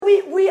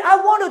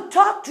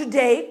talk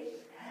today,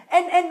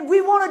 and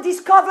we want to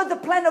discover the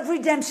plan of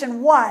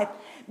redemption. Why?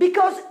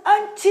 Because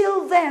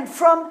until then,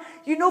 from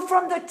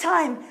the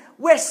time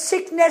where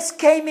sickness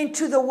came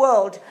into the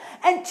world,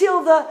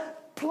 until the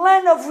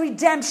plan of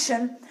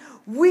redemption,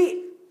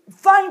 we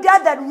find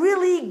out that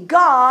really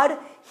God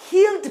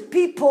healed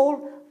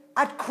people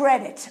on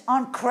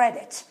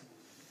credit.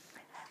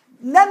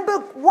 Number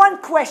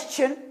one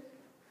question,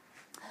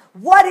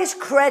 what is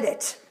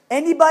credit?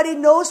 Anybody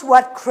knows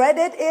what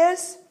credit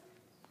is?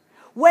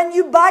 When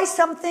you buy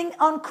something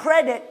on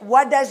credit,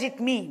 what does it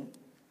mean?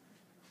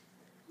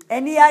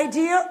 Any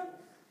idea?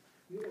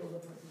 You owe the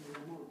person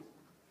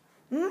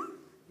the amount.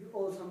 You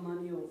owe some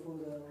money for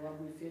the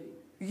what we feeling.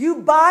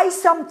 You buy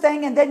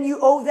something and then you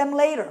owe them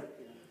later.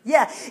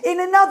 Yeah. In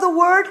another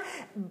word,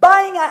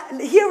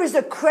 here is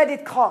a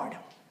credit card.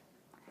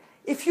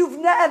 If you've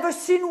never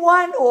seen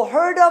one or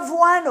heard of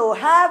one or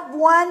have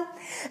one,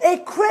 a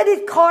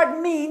credit card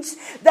means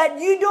that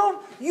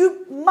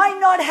you might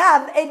not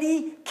have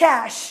any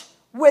cash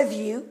with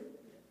you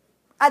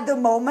at the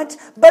moment,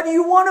 but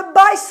you want to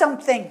buy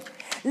something.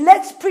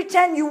 Let's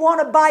pretend you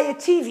want to buy a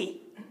TV,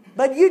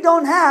 but you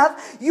don't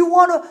have. You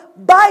want to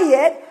buy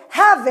it,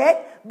 have it,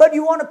 but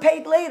you want to pay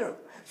it later.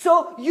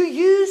 So you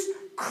use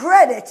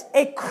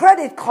a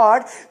credit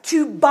card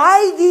to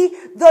buy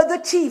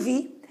the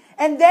TV,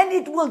 and then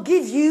it will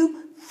give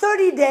you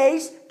 30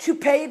 days to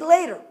pay it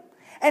later.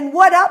 And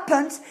what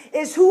happens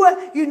is,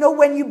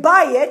 when you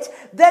buy it,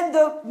 then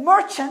the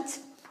merchant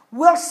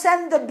will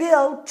send the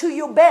bill to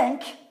your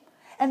bank,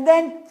 and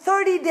then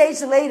 30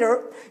 days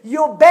later,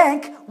 your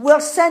bank will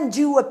send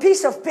you a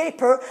piece of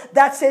paper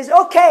that says,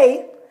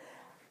 okay,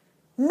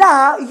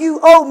 now you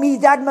owe me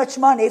that much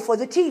money for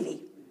the TV.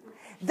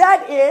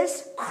 That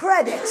is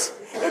credit.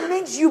 It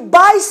means you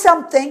buy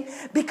something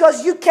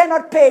because you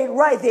cannot pay it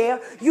right there.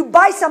 You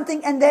buy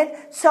something and then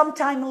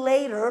sometime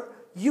later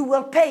you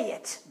will pay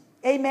it.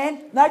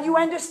 Amen? Now you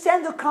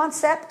understand the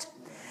concept?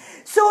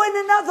 So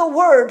in another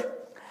word,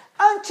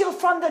 until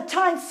from the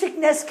time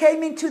sickness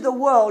came into the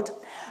world,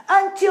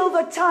 until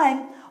the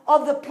time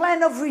of the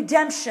plan of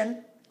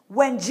redemption,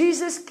 when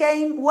Jesus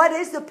came, what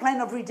is the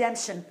plan of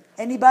redemption?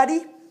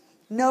 Anybody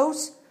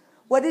knows?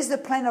 What is the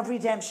plan of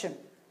redemption?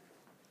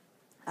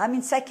 I'm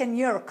in second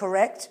year,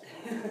 correct?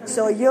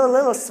 So you're a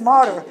little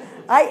smarter.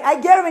 I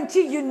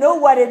guarantee you know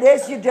what it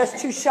is. You're just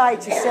too shy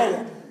to say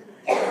it.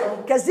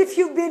 Because if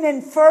you've been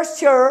in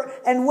first year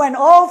and went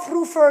all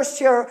through first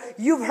year,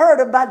 you've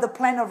heard about the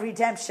plan of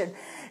redemption.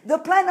 The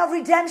plan of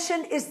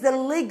redemption is the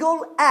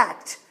legal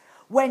act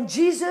when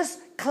Jesus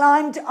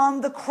climbed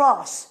on the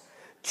cross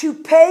to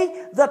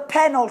pay the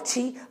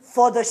penalty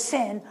for the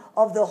sin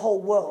of the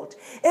whole world.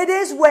 It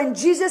is when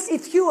Jesus,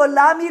 if you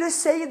allow me to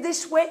say it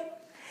this way,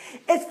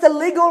 it's the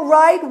legal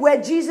right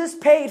where Jesus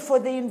paid for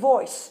the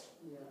invoice.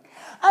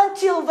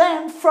 Until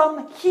then,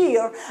 from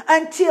here,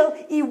 until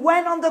he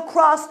went on the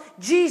cross,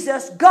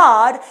 Jesus,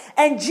 God,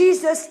 and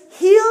Jesus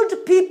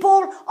healed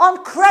people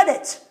on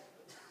credit.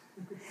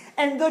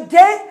 And the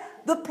day,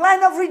 the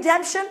plan of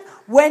redemption,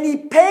 when he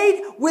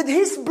paid with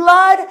his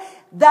blood,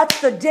 that's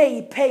the day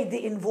he paid the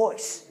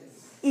invoice.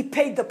 He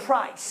paid the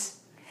price.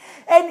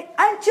 And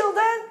until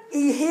then,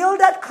 he healed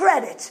that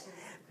credit.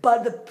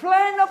 But the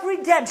plan of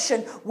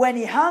redemption, when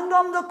he hung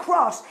on the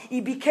cross, he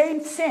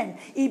became sin.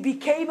 He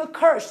became a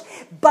curse.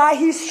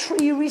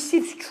 He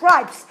received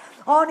stripes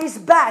on his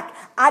back.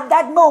 At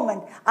that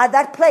moment, at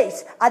that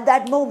place, at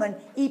that moment,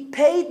 he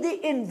paid the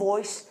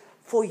invoice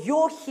for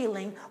your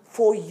healing,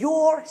 for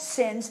your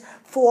sins,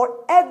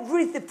 for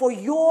everything, for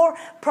your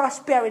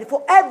prosperity,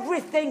 for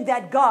everything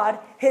that God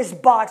has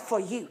bought for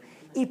you.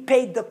 He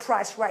paid the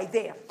price right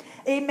there.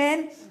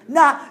 Amen.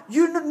 Now,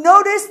 you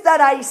notice that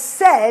I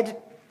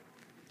said,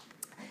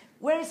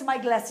 where is my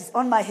glasses?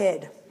 On my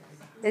head.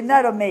 Isn't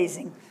that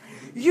amazing?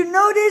 You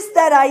notice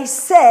that I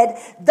said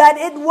that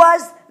it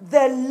was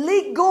the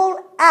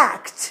legal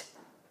act.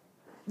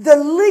 The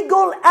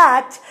legal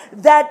act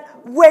that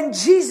when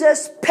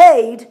Jesus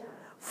paid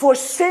for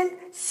sin,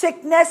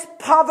 sickness,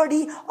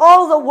 poverty,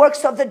 all the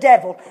works of the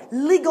devil.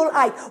 Legal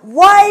act.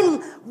 Why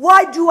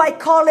do I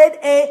call it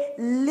a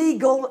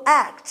legal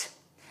act?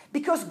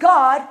 Because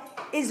God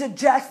is a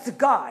just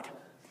God.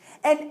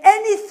 And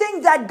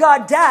anything that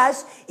God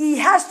does, he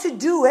has to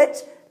do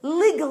it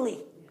legally.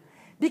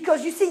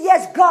 Because you see,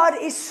 yes, God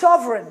is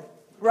sovereign,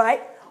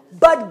 right?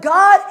 But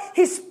God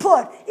has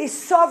put his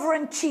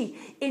sovereignty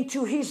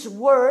into his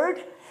word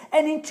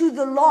and into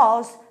the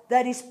laws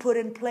that he's put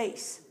in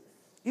place.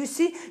 You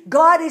see,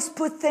 God has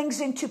put things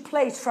into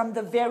place from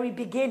the very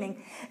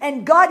beginning.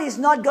 And God is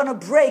not going to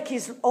break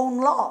his own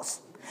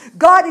laws.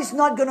 God is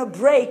not going to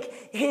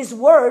break his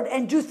word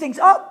and do things.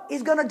 Oh,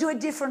 he's going to do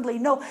it differently.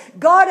 No,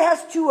 God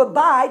has to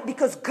abide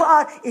because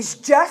God is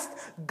just.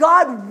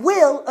 God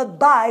will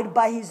abide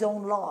by his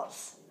own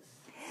laws.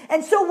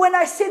 And so when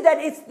I say that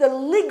it's the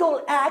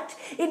legal act,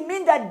 it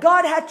means that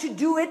God had to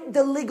do it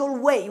the legal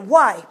way.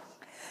 Why?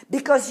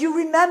 Because you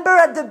remember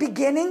at the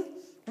beginning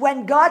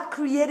when God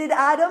created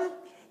Adam,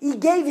 he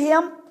gave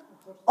him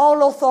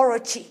all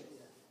authority.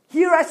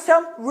 Here are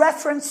some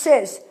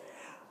references.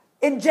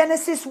 In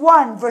Genesis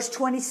 1, verse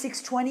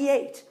 26,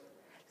 28.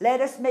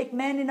 Let us make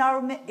man in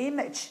our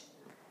image.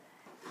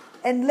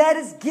 And let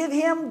us give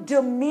him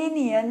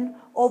dominion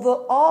over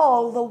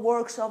all the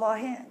works of our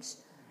hands.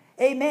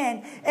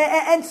 Amen.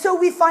 And so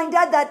we find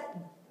out that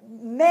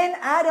man,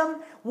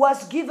 Adam,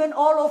 was given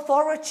all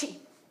authority.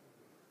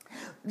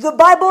 The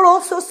Bible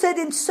also said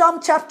in Psalm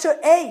chapter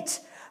 8,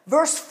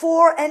 verse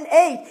 4 and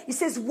 8, it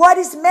says, what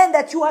is man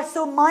that you are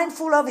so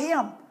mindful of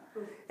him?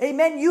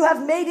 Amen. You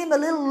have made him a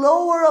little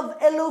lower of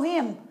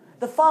Elohim,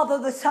 the Father,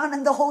 the Son,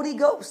 and the Holy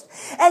Ghost.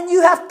 And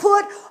you have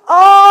put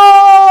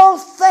all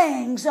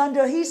things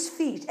under his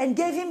feet and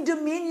gave him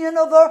dominion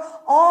over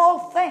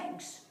all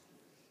things.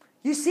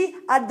 You see,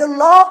 at the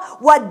law,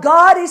 what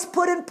God has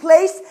put in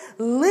place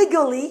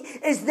legally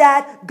is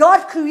that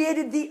God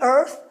created the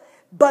earth,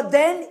 but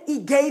then he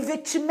gave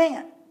it to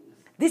man.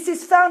 This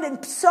is found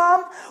in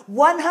Psalm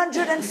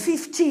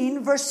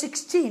 115, verse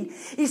 16.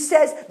 He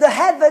says, the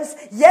heavens,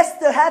 yes,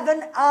 the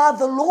heavens are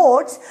the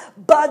Lord's,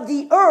 but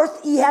the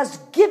earth, he has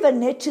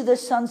given it to the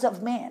sons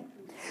of man.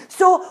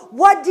 So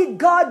what did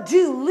God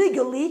do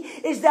legally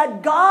is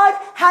that God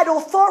had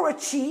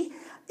authority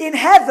in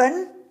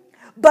heaven,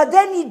 but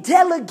then he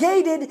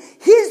delegated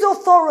his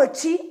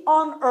authority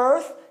on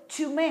earth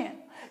to man.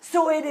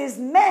 So it is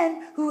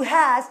man who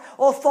had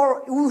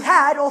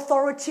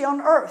authority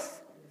on earth.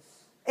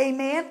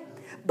 Amen.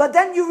 But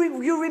then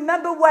you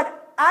remember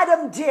what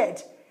Adam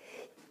did.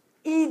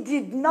 He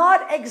did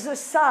not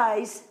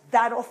exercise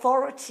that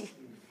authority.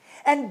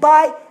 And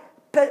by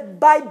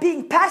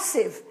being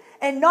passive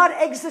and not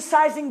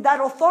exercising that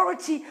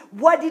authority,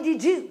 what did he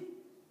do?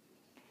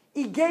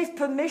 He gave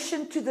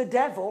permission to the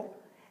devil.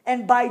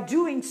 And by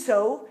doing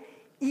so,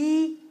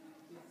 he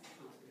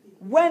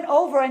went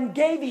over and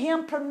gave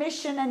him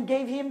permission and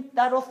gave him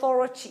that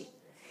authority.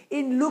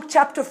 In Luke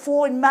chapter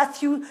 4, in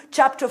Matthew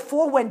chapter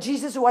 4, when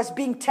Jesus was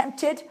being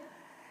tempted,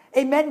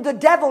 amen, the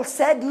devil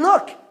said,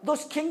 look,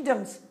 those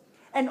kingdoms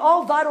and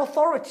all that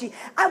authority,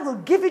 I will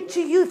give it to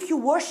you if you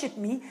worship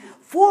me,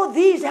 for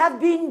these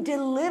have been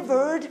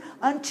delivered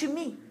unto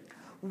me.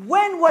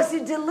 When was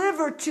it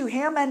delivered to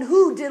him, and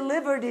who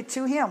delivered it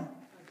to him?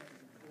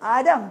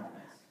 Adam,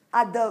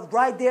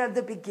 right there at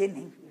the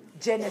beginning,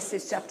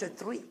 Genesis chapter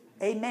 3.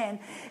 Amen.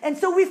 And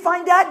so we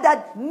find out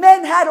that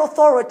men had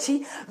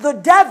authority. The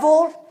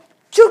devil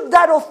took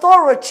that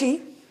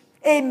authority.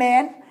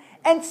 Amen.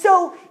 And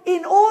so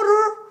in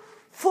order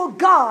for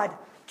God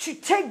to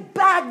take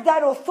back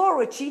that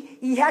authority,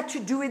 he had to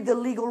do it the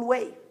legal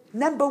way.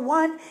 Number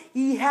one,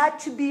 he had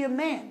to be a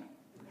man.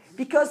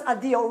 Because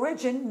at the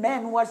origin,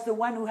 man was the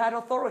one who had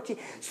authority.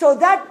 So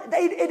that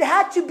it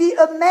had to be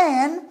a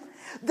man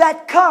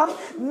that come.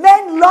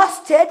 Men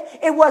lost it.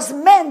 It was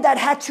men that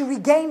had to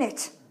regain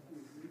it.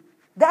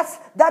 That's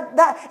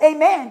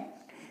amen.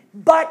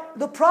 But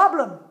the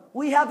problem,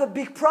 we have a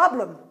big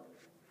problem.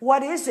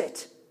 What is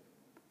it?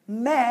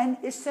 Man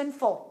is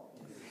sinful.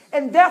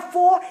 And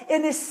therefore,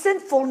 in his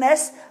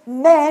sinfulness,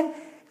 man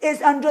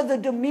is under the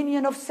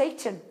dominion of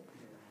Satan.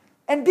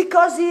 And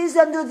because he is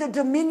under the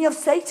dominion of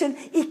Satan,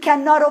 he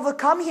cannot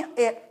overcome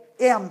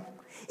him.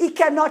 He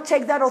cannot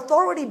take that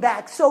authority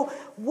back. So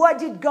what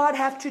did God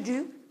have to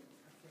do?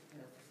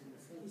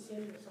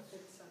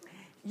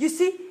 You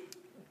see,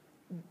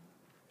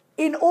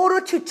 in order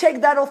to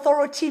take that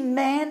authority,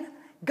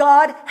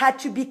 God had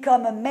to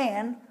become a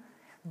man,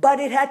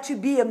 but it had to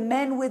be a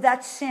man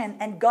without sin,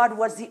 and God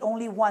was the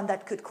only one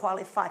that could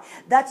qualify.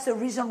 That's the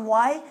reason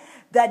why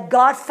that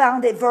God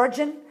found a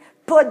virgin,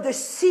 put the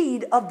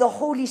seed of the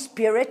Holy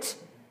Spirit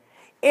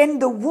in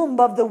the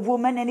womb of the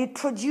woman, and it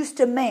produced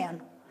a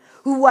man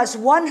who was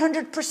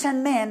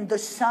 100% man, the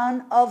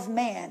Son of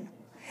Man,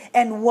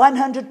 and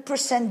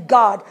 100%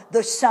 God,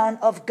 the Son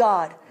of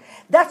God.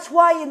 That's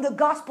why in the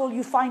gospel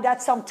you find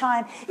out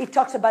sometime it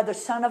talks about the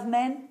Son of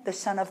Man, the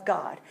Son of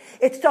God.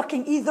 It's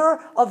talking either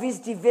of his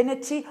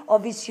divinity or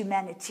of his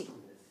humanity.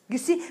 You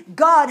see,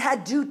 God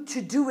had to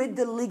do it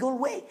the legal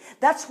way.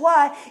 That's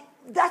why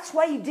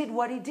he did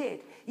what he did.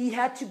 He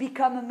had to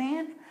become a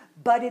man,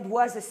 but it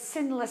was a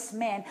sinless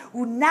man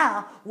who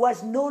now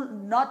was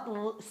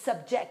not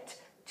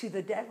subject to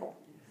the devil.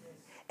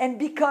 And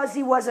because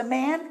he was a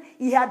man,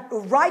 he had a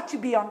right to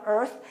be on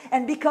earth.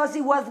 And because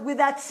he was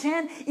without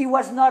sin, he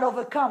was not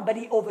overcome, but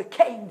he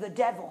overcame the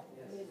devil.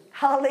 Yes.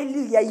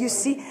 Hallelujah, you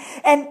see.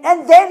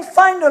 And then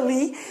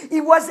finally, he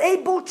was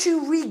able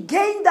to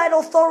regain that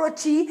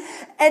authority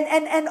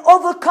and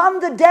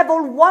overcome the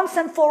devil once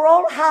and for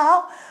all.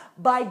 How?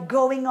 By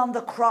going on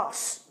the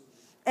cross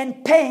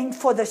and paying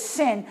for the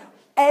sin.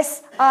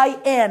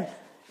 S-I-N.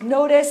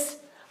 Notice,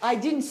 I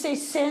didn't say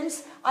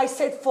sins, I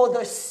said for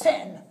the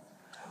sin.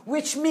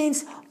 Which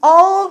means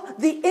all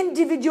the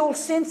individual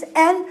sins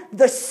and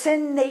the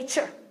sin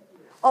nature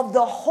of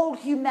the whole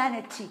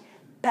humanity,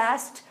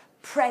 past,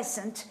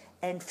 present,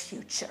 and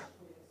future.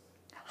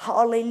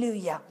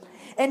 Hallelujah.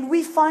 And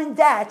we find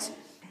that's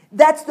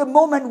the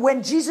moment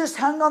when Jesus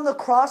hung on the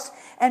cross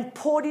and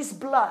poured his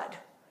blood.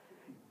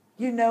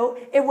 You know,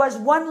 it was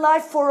one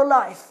life for a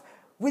life.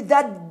 With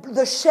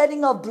the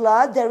shedding of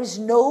blood, there is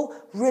no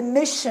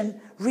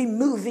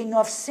removing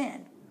of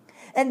sin.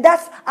 And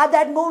that's at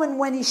that moment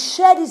when he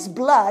shed his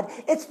blood.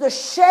 It's the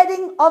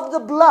shedding of the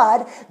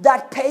blood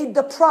that paid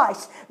the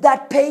price,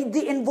 that paid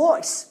the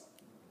invoice.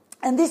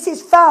 And this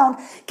is found.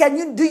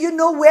 Do you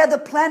know where the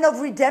plan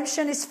of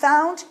redemption is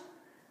found?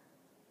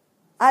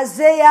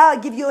 Isaiah, I'll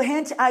give you a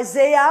hint.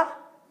 Isaiah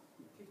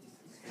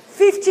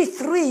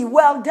 53.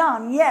 Well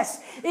done.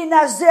 Yes. In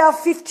Isaiah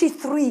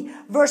 53,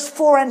 verse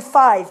 4 and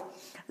 5.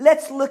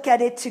 Let's look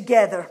at it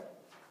together.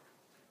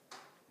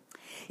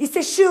 He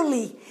says,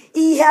 surely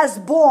he has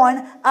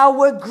borne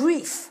our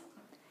grief,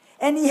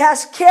 and he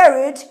has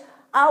carried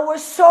our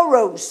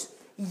sorrows.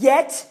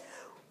 Yet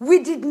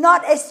we did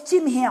not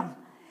esteem him.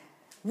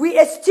 We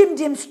esteemed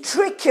him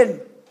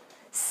stricken,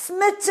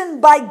 smitten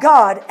by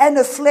God, and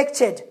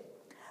afflicted.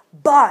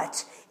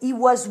 But he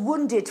was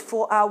wounded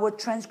for our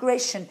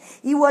transgression.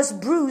 He was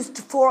bruised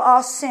for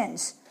our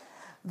sins.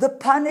 The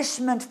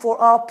punishment for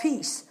our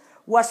peace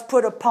was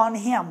put upon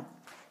him,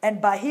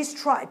 and by his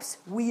stripes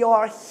we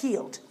are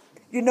healed.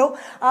 You know,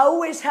 I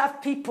always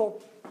have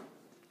people,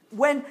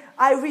 when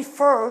I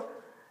refer,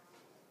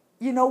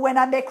 when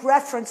I make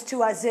reference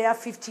to Isaiah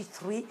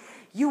 53,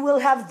 you will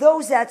have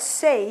those that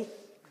say,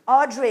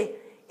 Audrey,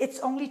 it's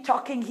only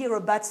talking here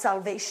about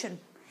salvation.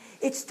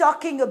 It's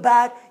talking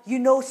about,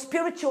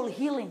 spiritual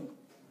healing.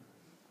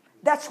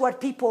 That's what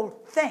people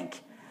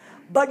think.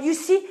 But you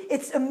see,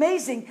 it's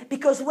amazing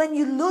because when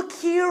you look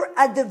here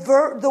at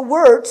the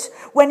words,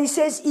 when he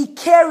says he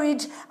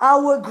carried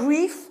our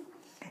grief,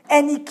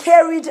 and he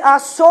carried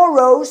our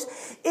sorrows,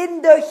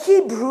 in the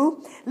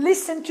Hebrew,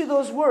 listen to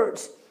those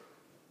words.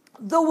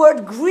 The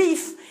word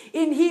grief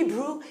in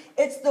Hebrew,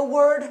 it's the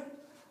word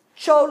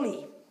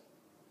choli.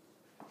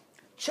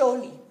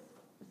 Choli.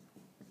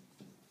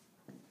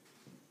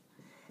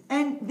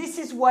 And this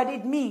is what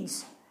it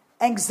means.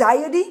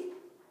 Anxiety,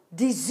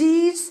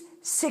 disease,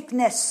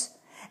 sickness.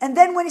 And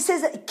then when he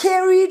says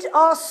carried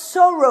our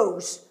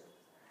sorrows,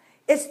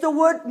 it's the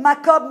word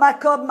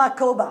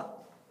makoba.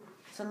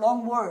 It's a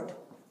long word.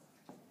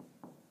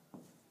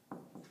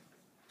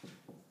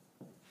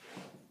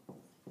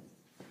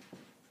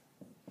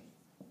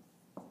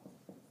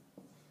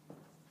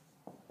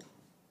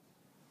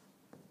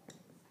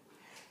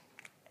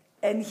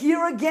 And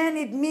here again,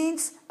 it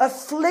means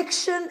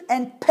affliction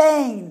and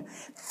pain,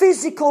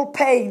 physical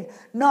pain,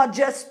 not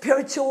just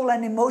spiritual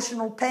and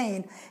emotional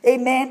pain.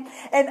 Amen.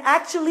 And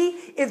actually,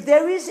 if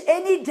there is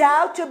any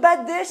doubt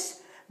about this,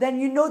 then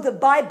the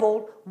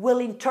Bible will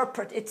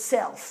interpret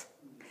itself.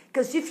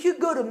 Because if you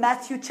go to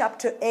Matthew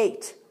chapter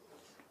 8,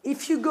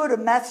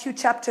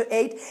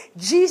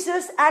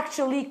 Jesus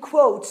actually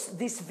quotes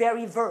this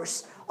very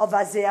verse of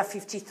Isaiah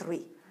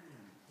 53.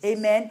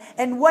 Amen.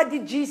 And what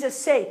did Jesus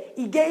say?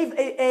 He gave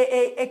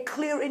a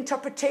clear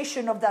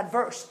interpretation of that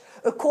verse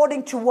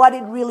according to what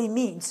it really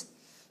means.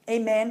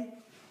 Amen.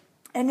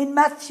 And in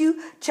Matthew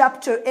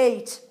chapter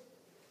 8,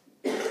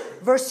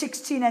 verse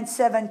 16 and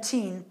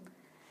 17,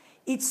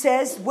 it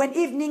says, when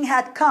evening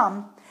had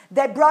come,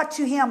 they brought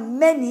to him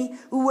many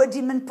who were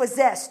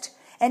demon-possessed,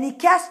 and he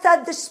cast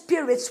out the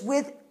spirits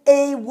with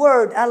a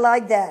word. I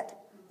like that.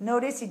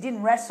 Notice he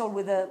didn't wrestle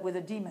with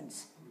the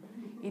demons.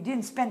 He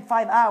didn't spend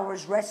 5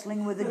 hours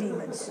wrestling with the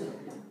demons.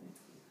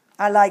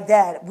 I like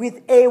that.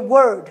 With a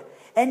word.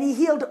 And he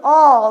healed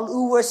all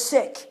who were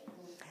sick,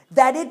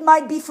 that it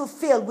might be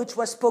fulfilled, which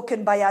was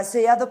spoken by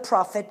Isaiah the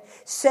prophet,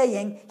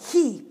 saying,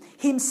 he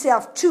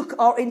himself took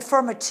our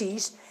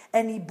infirmities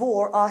and he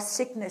bore our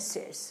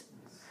sicknesses.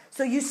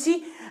 So you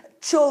see,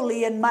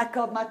 choli and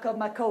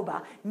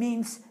makoba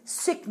means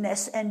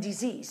sickness and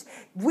disease.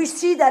 We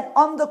see that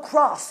on the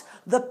cross,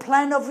 the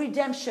plan of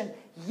redemption,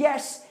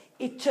 yes,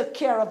 it took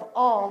care of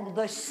all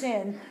the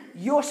sin,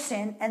 your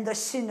sin, and the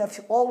sin of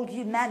all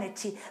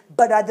humanity.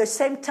 But at the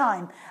same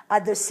time,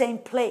 at the same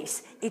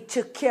place, it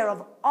took care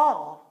of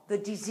all the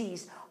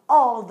disease,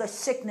 all the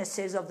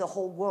sicknesses of the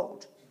whole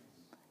world.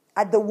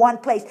 At the one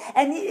place.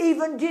 And he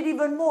even did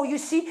even more. You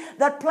see,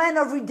 that plan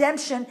of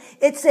redemption,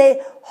 it's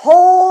a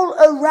whole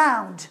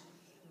around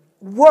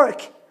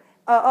work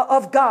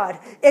of God.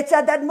 It's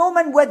at that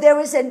moment where there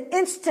is an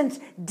instant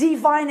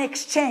divine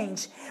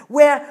exchange,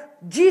 where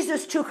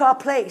Jesus took our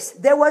place.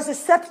 There was a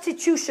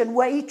substitution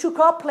where he took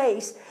our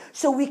place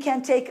so we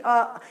can take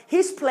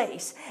his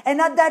place. And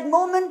at that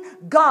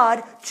moment,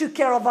 God took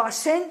care of our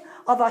sin,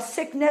 of our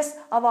sickness,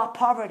 of our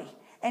poverty,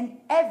 and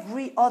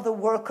every other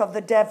work of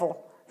the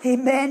devil.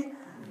 Amen?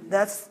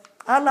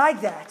 I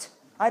like that.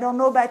 I don't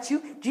know about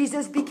you.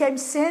 Jesus became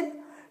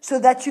sin so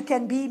that you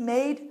can be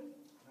made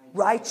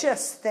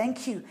righteous.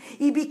 Thank you.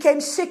 He became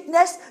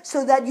sickness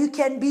so that you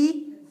can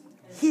be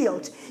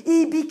healed.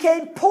 He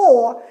became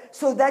poor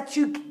so that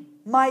you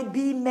might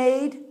be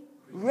made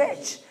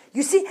rich.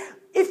 You see,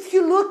 if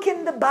you look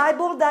in the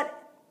Bible,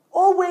 that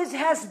always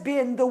has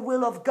been the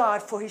will of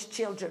God for his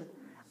children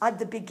at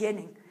the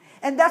beginning.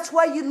 And that's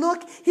why you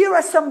look, here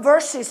are some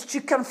verses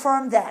to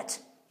confirm that.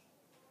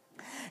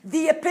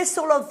 The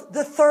epistle of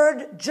the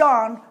 3rd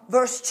John,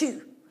 verse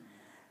 2.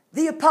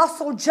 The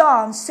apostle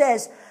John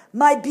says,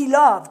 my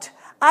beloved,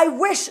 I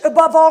wish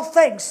above all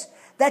things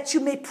that you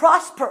may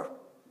prosper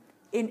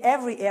in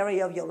every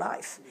area of your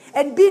life.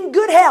 And be in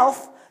good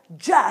health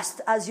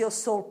just as your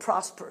soul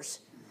prospers.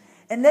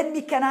 And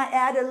can I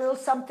add a little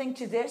something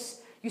to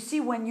this? You see,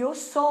 when your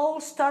soul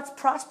starts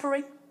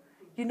prospering,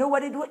 you know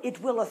what it will?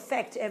 It will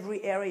affect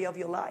every area of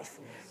your life.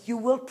 You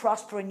will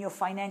prosper in your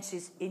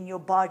finances, in your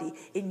body,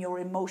 in your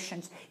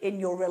emotions, in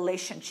your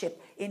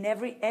relationship, in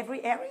every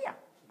area.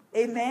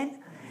 Amen?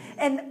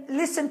 And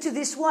listen to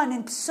this one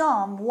in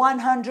Psalm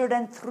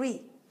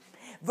 103.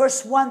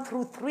 Verse 1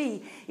 through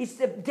 3, it's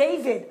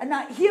David. And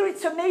now here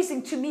it's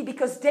amazing to me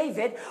because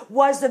David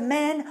was a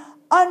man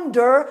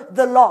under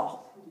the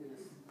law.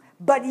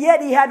 But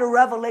yet he had a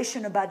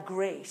revelation about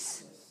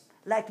grace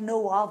like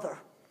no other.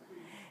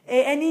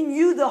 And he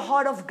knew the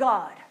heart of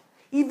God.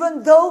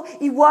 Even though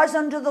he was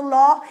under the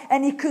law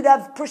and he could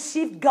have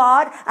perceived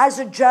God as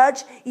a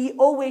judge, he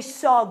always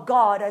saw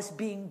God as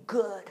being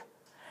good,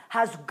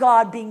 as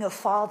God being a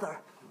father.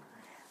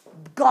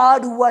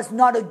 God who was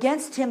not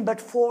against him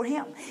but for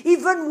him.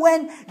 Even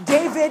when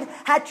David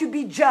had to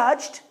be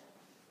judged,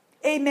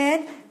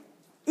 amen,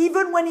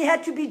 even when he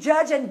had to be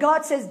judged and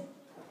God says,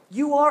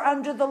 you are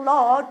under the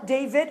law,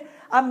 David,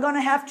 I'm going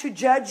to have to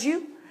judge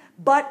you,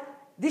 but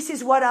this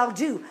is what I'll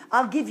do.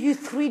 I'll give you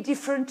 3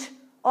 different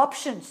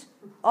options.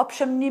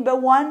 Option number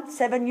 1,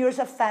 7 years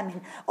of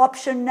famine.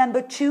 Option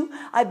number 2,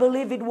 I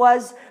believe it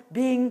was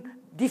being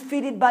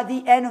defeated by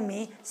the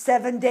enemy,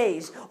 7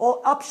 days.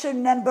 Or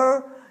option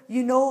number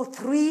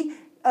 3,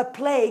 a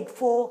plague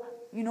for,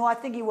 I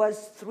think it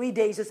was 3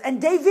 days.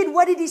 And David,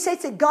 what did he say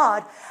to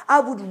God? I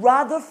would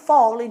rather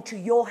fall into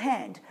your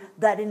hand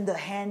than in the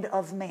hand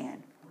of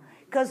man.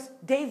 Because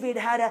David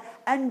had an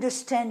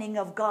understanding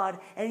of God,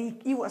 and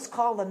he was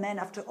called a man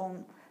after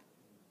own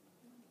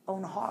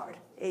heart.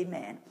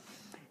 Amen.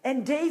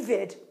 And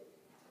David,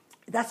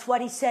 that's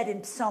what he said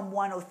in Psalm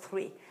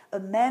 103. A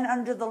man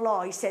under the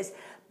law, he says,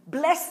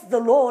 bless the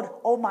Lord,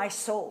 O my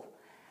soul.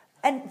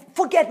 And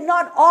forget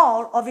not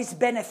all of his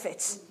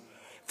benefits.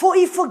 For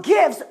he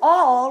forgives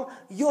all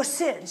your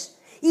sins.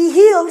 He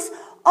heals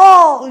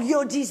all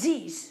your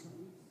disease.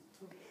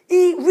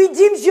 He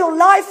redeems your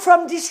life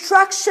from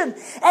destruction.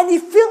 And he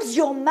fills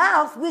your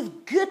mouth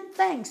with good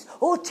things.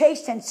 Oh,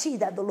 taste and see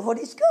that the Lord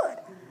is good.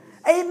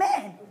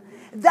 Amen.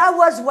 That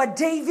was what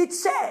David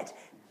said.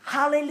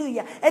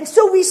 Hallelujah. And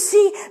so we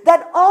see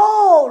that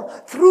all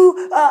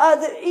through,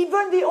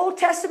 even the Old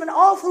Testament,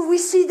 all through, we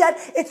see that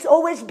it's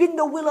always been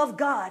the will of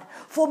God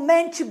for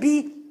men to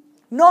be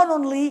not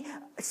only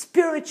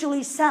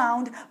spiritually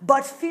sound,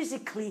 but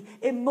physically,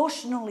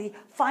 emotionally,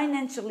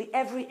 financially,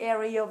 every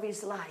area of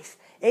his life.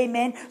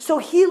 Amen. So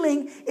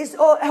healing is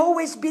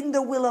always been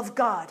the will of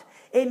God.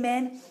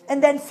 Amen.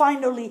 And then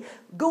finally,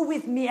 go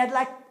with me. I'd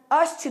like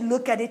us to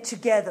look at it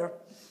together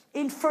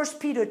in 1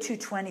 Peter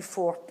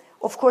 2:24.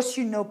 Of course,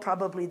 you know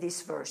probably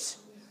this verse.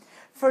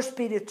 1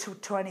 Peter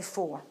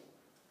 2:24.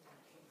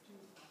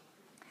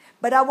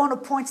 But I want to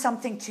point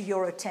something to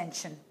your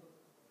attention.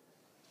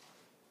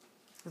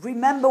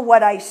 Remember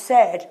what I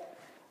said.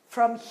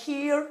 From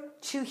here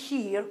to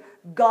here,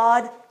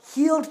 God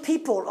healed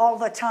people all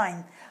the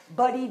time.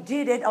 But he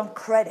did it on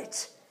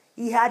credit.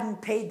 He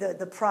hadn't paid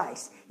the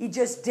price. He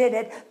just did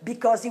it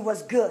because he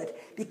was good.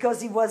 Because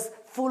he was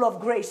full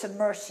of grace and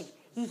mercy.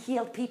 He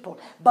healed people.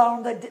 But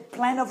on the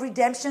plan of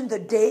redemption, the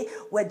day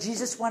where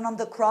Jesus went on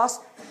the cross,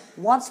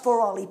 once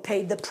for all, he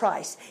paid the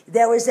price.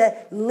 There is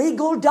a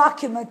legal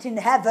document in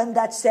heaven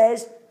that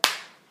says,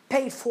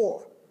 paid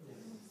for.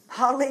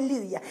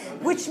 Hallelujah.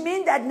 Which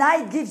means that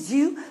now it gives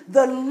you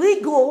the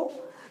legal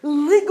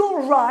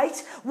right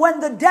when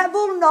the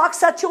devil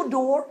knocks at your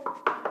door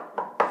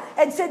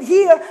and said,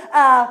 here,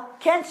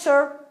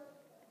 cancer,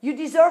 you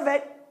deserve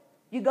it.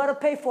 You got to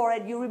pay for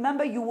it. You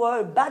remember you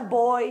were a bad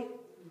boy.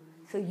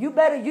 So you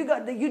got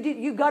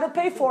to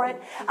pay for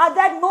it. At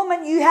that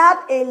moment, you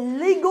have a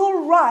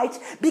legal right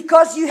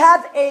because you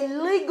have a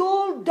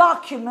legal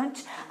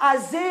document.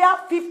 Isaiah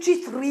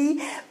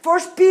 53, 1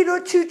 Peter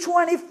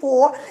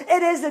 2:24.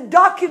 It is a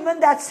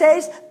document that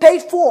says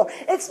paid for.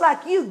 It's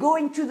like you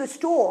going to the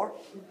store,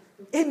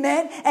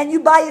 amen, and you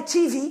buy a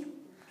TV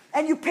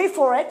and you pay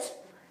for it.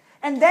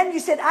 And then you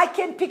said, I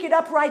can't pick it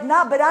up right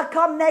now, but I'll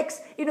come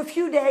next in a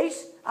few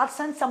days. I'll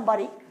send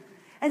somebody.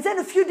 And then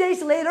a few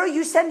days later,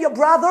 you send your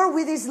brother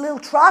with his little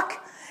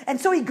truck. And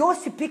so he goes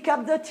to pick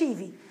up the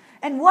TV.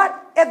 And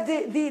what if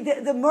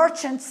the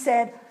merchant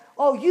said,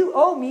 oh, you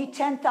owe me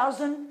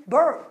 10,000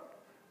 birr.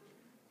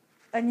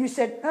 And you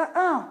said,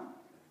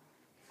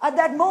 At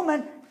that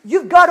moment,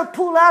 you've got to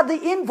pull out the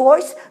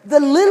invoice, the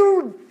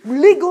little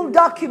legal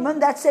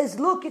document that says,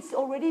 look, it's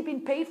already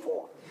been paid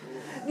for.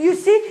 You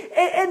see,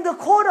 in the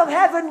court of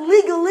heaven,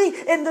 legally,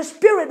 in the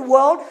spirit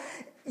world,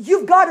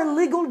 you've got a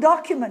legal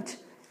document.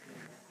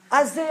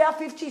 Isaiah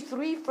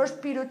 53, 1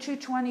 Peter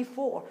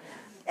 2:24.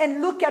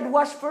 And look at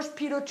what 1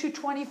 Peter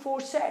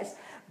 2:24 says.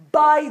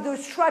 By the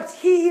stripes,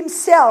 he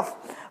himself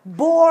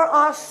bore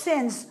our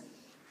sins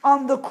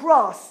on the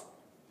cross.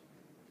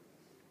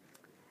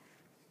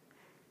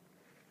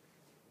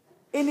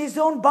 In his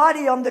own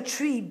body on the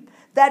tree,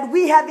 that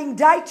we having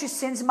died to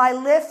sins might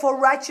live for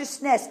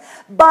righteousness.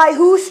 By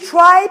whose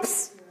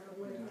stripes?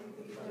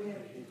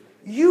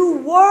 You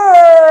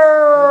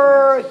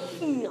were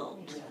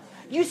healed.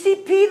 You see,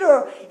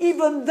 Peter,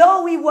 even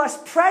though he was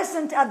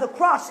present at the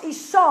cross, he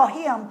saw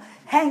him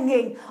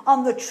hanging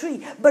on the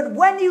tree. But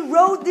when he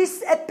wrote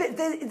this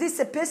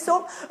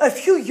epistle a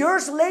few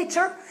years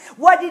later,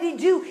 what did he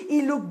do?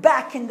 He looked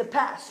back in the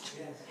past.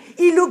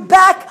 He looked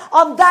back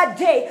on that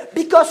day,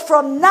 because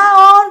from now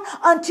on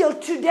until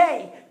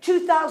today,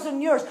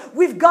 2,000 years,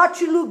 we've got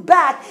to look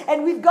back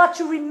and we've got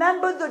to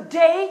remember the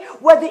day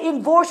where the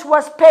invoice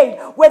was paid,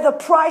 where the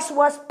price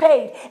was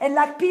paid. And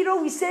like Peter,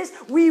 he says,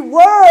 we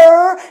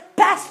were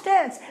past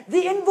tense.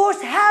 The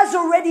invoice has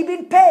already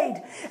been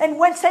paid. And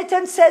when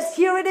Satan says,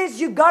 here it is,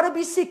 you got to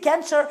be sick,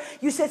 cancer,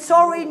 you said,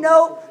 sorry,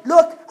 no,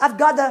 look, I've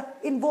got the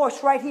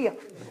invoice right here.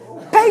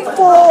 Paid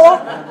for.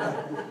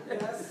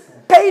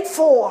 Paid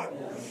for.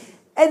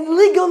 And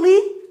legally,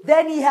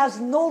 then he has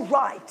no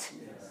right.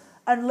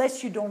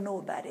 Unless you don't know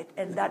about it.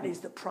 And that is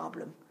the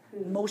problem.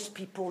 Most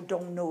people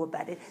don't know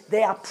about it.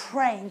 They are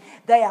praying.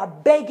 They are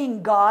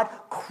begging God,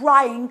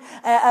 crying,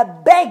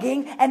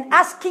 begging and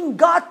asking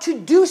God to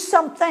do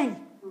something.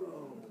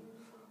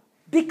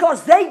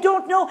 Because they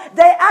don't know.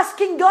 They're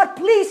asking God,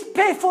 please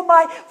pay for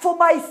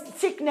my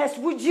sickness.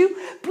 Would you?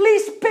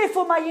 Please pay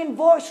for my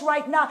invoice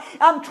right now.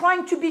 I'm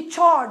trying to be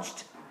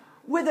charged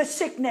with a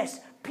sickness.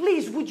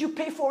 Please, would you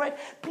pay for it?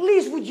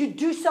 Please, would you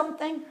do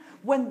something?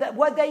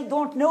 What they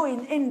don't know,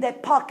 in their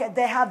pocket,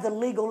 they have the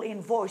legal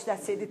invoice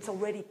that said it's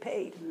already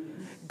paid.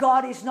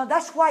 God is not.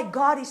 That's why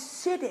God is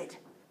seated.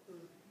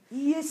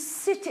 He is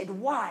seated.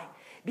 Why?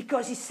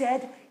 Because he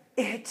said,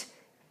 it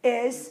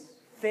is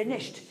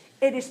finished.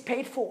 It is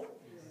paid for.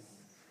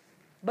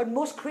 But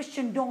most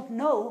Christians don't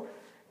know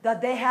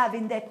that they have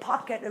in their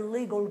pocket a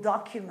legal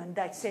document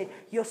that said,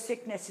 your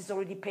sickness is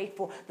already paid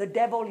for. The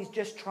devil is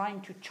just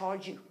trying to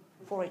charge you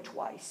for it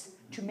twice,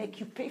 to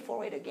make you pay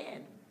for it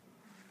again.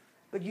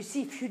 But you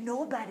see, if you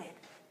know about it,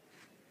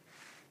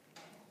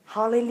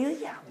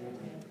 hallelujah.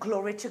 Amen.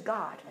 Glory to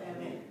God.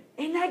 Amen.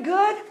 Isn't that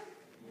good?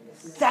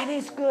 Yes. That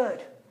is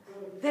good.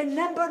 Then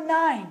number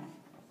 9.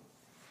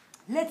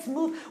 Let's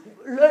move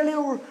a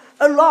little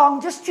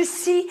along just to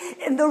see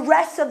in the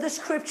rest of the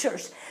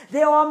scriptures.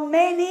 There are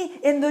many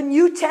in the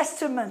New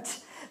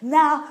Testament.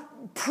 Now,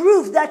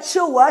 proof that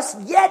show us,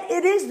 yet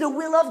it is the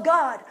will of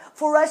God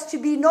for us to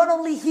be not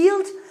only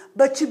healed,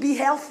 but to be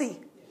healthy.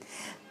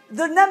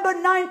 The number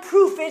 9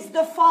 proof is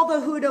the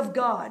fatherhood of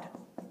God.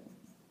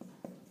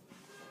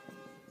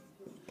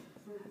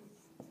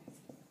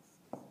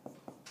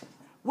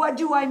 What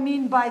do I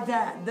mean by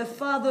that? The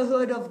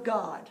fatherhood of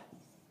God.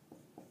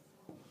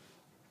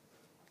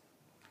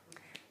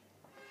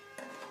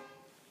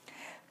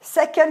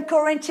 Second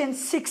Corinthians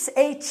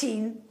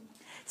 6:18.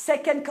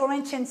 2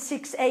 Corinthians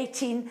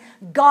 6:18.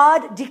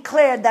 God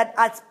declared that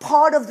as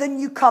part of the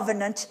new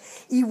covenant,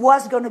 he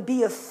was going to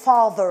be a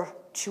father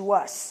to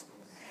us.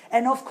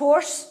 And of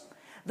course,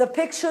 the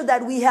picture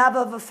that we have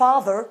of a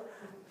father,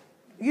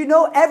 you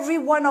know, every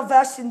one of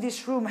us in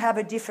this room have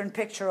a different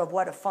picture of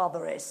what a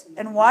father is.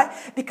 And why?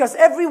 Because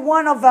every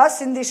one of us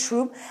in this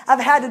room have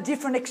had a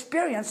different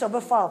experience of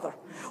a father.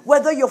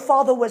 Whether your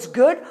father was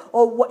good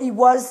or he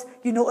was,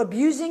 you know,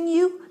 abusing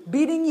you,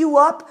 beating you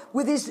up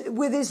with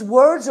his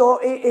words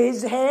or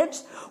his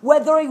hands.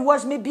 Whether he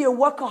was maybe a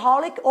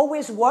workaholic,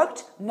 always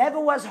worked, never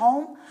was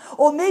home.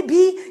 Or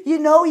maybe, you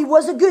know, he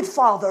was a good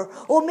father.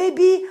 Or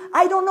maybe,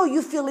 I don't know,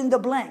 you fill in the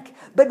blank.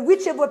 But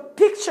whichever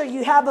picture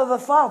you have of a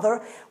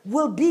father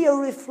will be a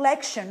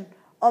reflection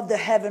of the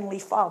Heavenly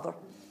Father.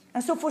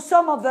 And so for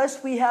some of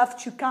us, we have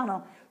to kind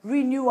of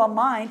renew our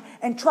mind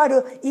and try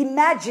to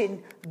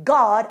imagine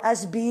God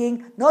as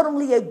being not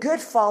only a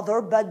good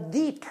father, but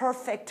the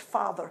perfect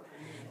father.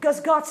 Because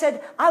God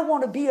said, I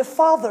want to be a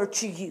father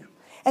to you.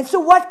 And so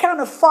what kind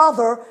of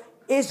father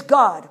is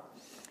God?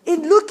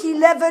 In Luke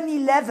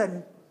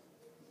 11:11,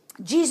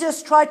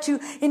 Jesus tried to,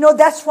 you know,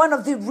 that's one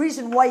of the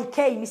reasons why he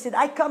came. He said,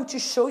 I come to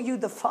show you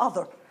the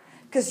Father.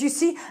 Because you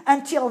see,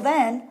 until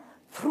then,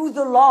 through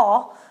the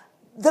law,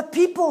 the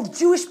people,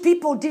 Jewish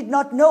people did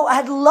not know,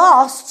 had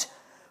lost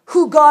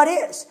who God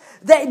is.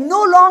 They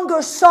no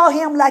longer saw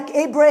him like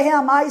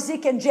Abraham,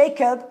 Isaac, and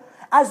Jacob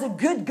as a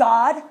good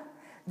God.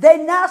 They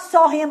now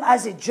saw him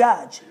as a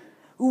judge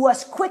who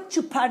was quick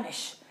to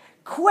punish,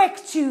 quick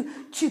to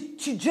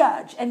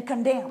judge and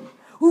condemn,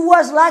 who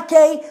was like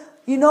a,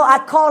 you know, I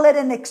call it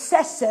an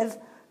excessive,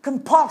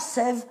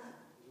 compulsive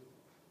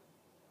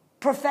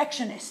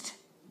perfectionist.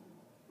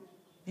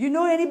 You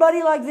know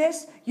anybody like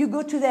this? You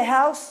go to their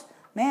house,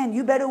 man,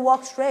 you better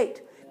walk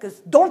straight. Because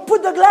don't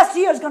put the glass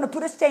here, it's going to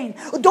put a stain.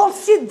 Or don't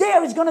sit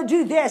there, it's going to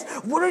do this.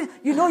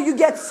 You know, you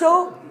get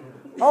so...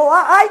 Oh,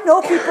 I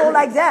know people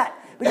like that.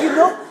 But you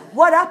know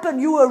what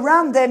happened? You were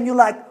around them, you're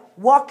like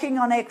walking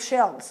on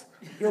eggshells.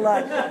 You're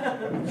like,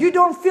 you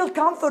don't feel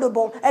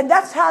comfortable. And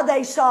that's how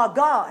they saw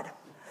God.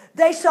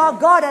 They saw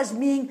God as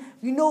being,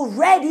 you know,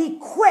 ready,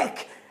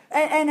 quick,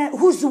 and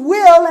whose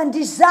will and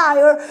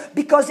desire,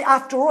 because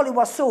after all, he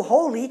was so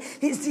holy,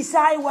 his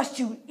desire was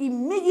to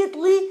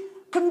immediately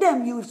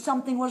condemn you if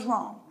something was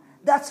wrong.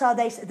 That's how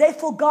they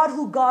forgot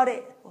who God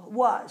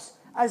was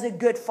as a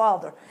good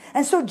father.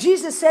 And so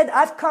Jesus said,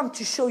 I've come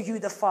to show you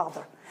the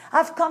Father.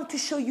 I've come to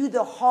show you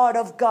the heart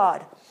of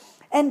God.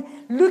 And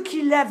Luke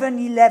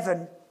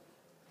 11:11.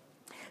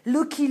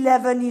 Luke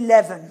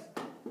 11:11.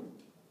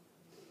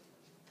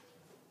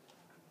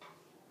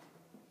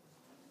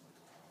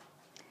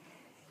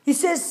 He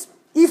says,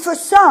 if a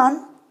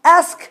son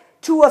asks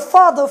to a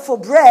father for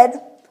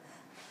bread,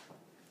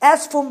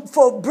 ask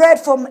for bread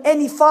from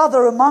any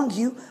father among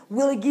you,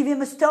 will he give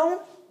him a stone?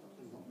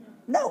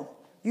 No.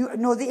 You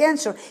know the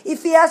answer.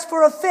 If he asks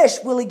for a fish,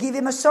 will he give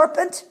him a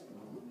serpent?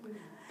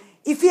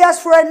 If he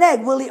asks for an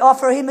egg, will he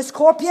offer him a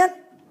scorpion?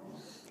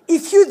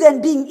 If you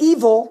then, being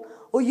evil,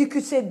 or you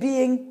could say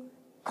being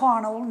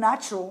carnal,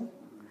 natural,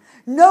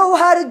 know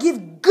how to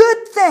give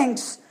good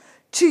things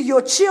to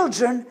your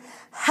children,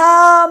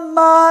 how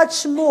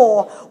much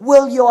more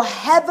will your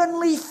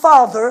heavenly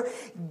Father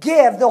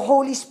give the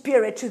Holy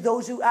Spirit to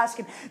those who ask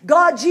him?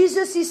 God,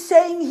 Jesus is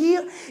saying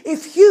here,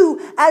 if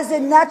you, as a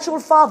natural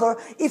father,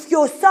 if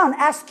your son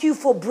asks you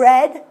for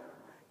bread,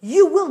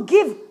 you will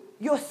give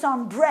your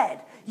son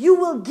bread. You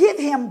will give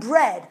him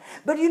bread.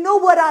 But you know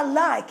what I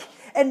like?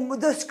 And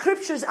the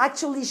scriptures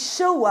actually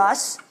show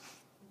us,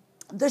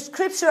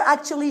 that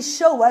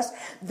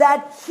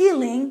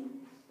healing,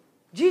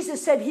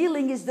 Jesus said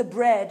healing is the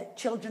bread,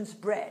 children's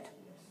bread.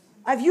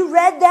 Have you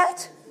read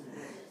that?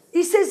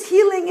 He says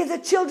healing is the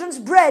children's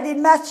bread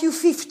in Matthew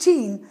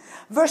 15,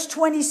 verse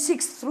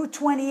 26 through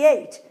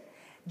 28.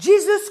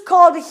 Jesus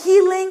called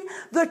healing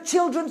the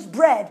children's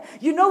bread.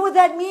 You know what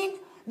that means?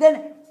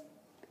 Then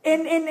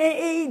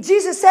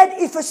Jesus said,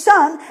 if a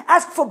son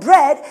asks for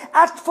bread,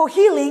 asks for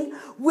healing,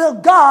 will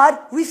God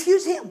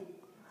refuse him?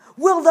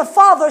 Will the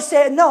Father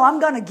say, no,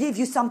 I'm going to give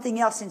you something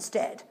else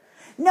instead?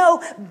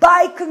 No,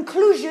 by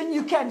conclusion,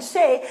 you can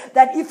say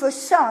that if a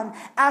son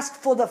asks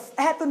for the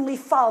Heavenly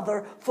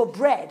Father for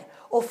bread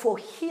or for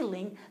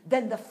healing,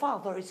 then the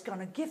Father is going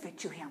to give it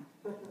to him.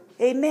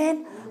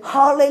 Amen?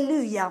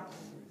 Hallelujah.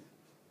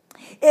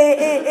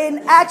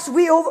 In Acts,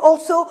 we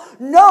also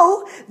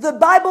know the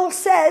Bible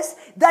says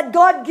that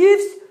God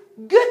gives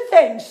good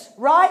things,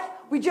 right?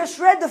 We just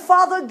read the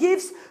Father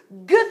gives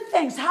good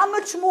things. How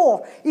much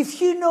more,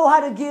 if you know how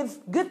to give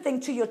good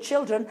things to your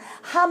children,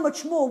 how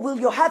much more will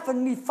your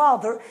Heavenly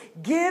Father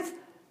give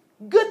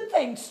good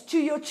things to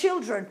your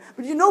children?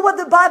 But you know what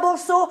the Bible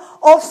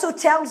also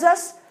tells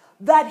us?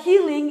 That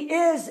healing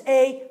is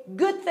a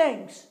good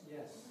thing.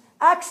 Yes.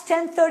 Acts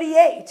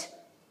 10:38.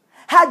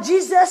 Had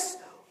Jesus,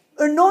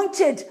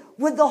 anointed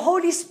with the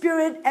Holy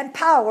Spirit and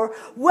power,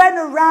 went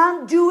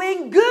around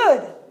doing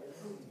good.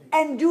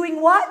 And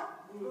doing what?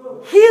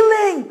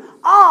 Healing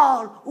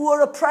all who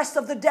are oppressed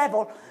of the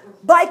devil.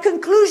 By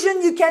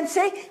conclusion, you can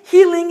say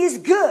healing is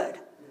good.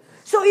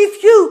 So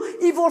if you,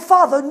 evil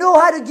father, know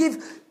how to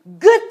give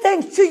good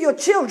things to your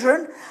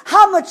children,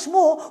 how much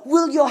more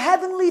will your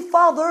heavenly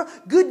Father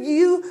give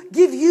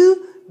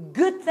you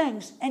good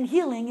things? And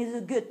healing is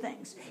a good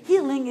thing.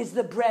 Healing is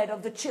the bread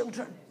of the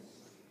children.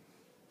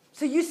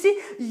 So you see,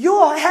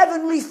 your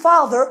heavenly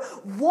Father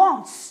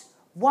wants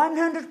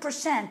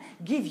 100%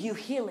 give you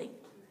healing.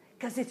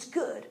 Because it's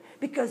good.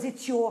 Because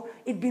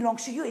it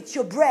belongs to you. It's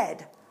your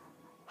bread.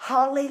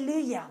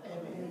 Hallelujah.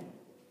 Amen.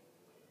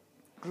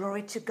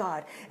 Glory to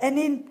God. And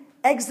in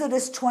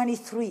Exodus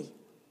 23.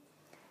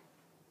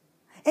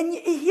 And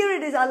here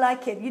it is, I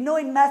like it. You know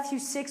in Matthew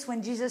 6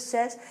 when Jesus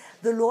says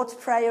the Lord's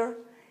Prayer,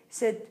 he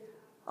said,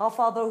 Our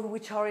Father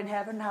which art in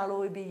heaven,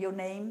 hallowed be your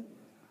name.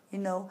 You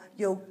know,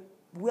 your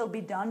will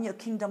be done, your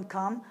kingdom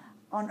come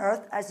on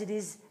earth as it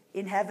is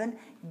in heaven.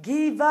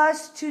 Give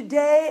us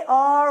today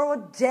our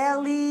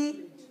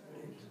daily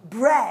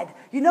bread.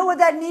 You know what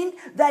that means?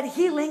 That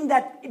healing,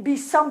 that be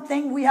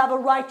something we have a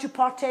right to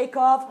partake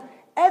of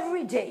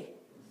every day.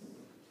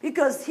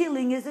 Because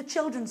healing is the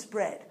children's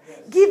bread. Yes.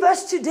 Give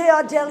us today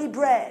our daily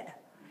bread.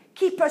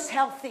 Keep us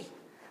healthy.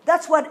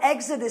 That's what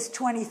Exodus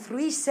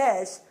 23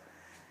 says.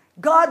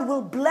 God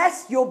will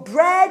bless your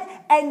bread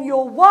and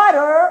your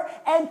water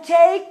and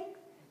take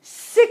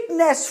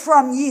sickness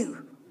from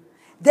you.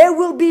 There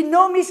will be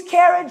no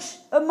miscarriage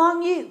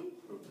among you.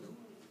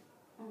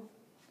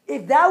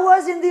 If that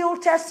was in the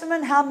Old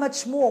Testament, how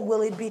much more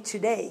will it be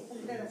today?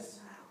 Yes.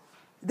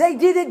 They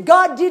did it,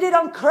 God did it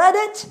on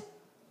credit.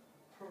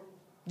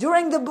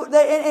 During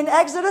in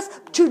Exodus,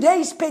 today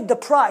He's paid the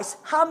price.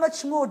 How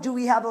much more do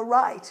we have a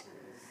right?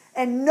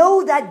 And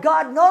know that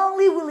God, not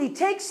only will He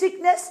take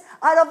sickness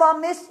out of our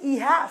midst, He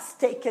has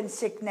taken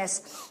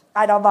sickness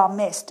out of our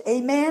midst.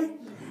 Amen?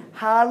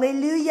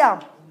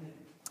 Hallelujah.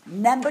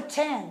 Number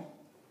 10.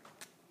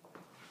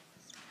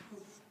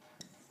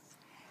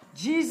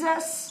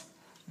 Jesus,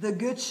 the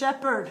Good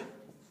Shepherd.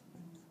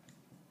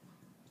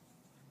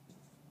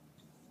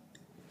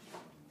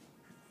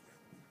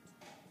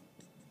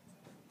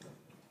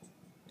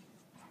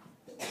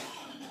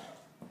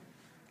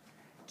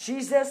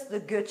 Jesus, the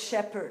Good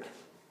Shepherd.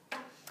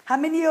 How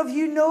many of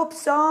you know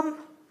Psalm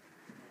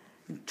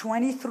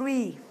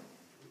 23?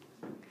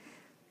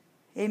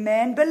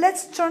 Amen. But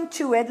let's turn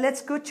to it.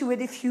 Let's go to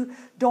it if you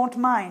don't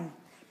mind.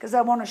 Because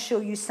I want to show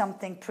you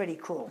something pretty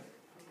cool.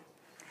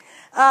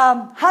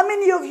 How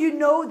many of you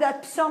know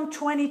that Psalm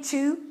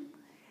 22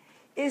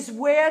 is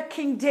where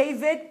King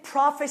David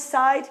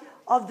prophesied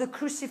of the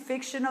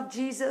crucifixion of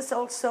Jesus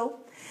also?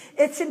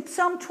 It's in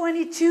Psalm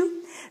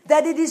 22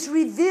 that it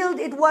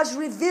was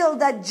revealed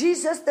that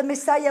Jesus, the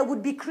Messiah,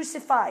 would be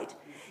crucified.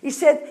 He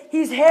said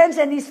his hands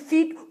and his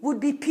feet would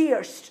be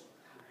pierced.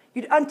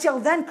 Until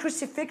then,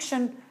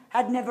 crucifixion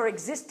had never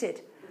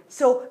existed.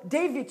 So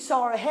David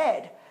saw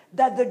ahead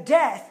that the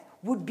death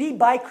would be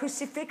by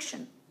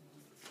crucifixion.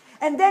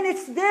 And then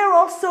it's there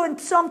also in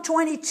Psalm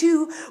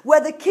 22 where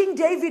the King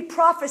David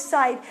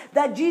prophesied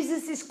that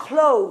Jesus'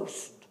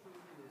 clothes,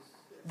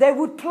 they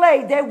would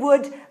play, they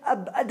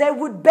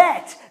would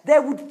bet, they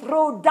would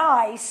throw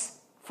dice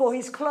for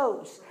his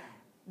clothes.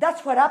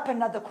 That's what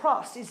happened at the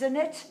cross, isn't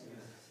it?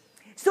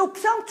 So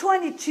Psalm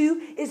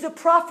 22 is a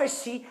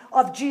prophecy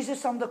of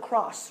Jesus on the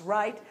cross,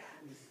 right?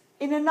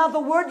 In another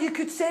word, you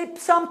could say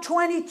Psalm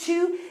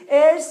 22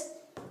 is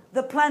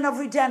the plan of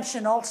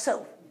redemption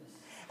also.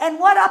 And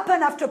what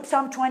happened after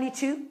Psalm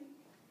 22?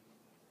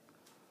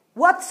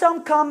 What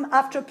psalm come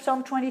after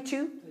Psalm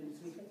 22?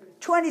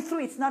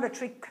 23. It's not a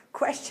trick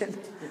question.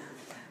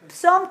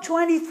 Psalm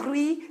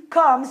 23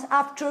 comes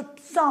after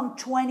Psalm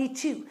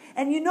 22.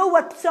 And you know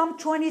what Psalm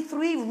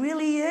 23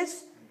 really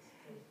is?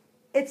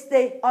 It's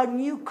a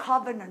new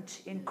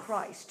covenant in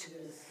Christ.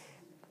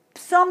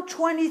 Psalm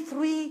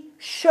 23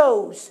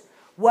 shows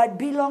what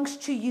belongs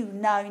to you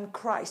now in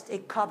Christ, a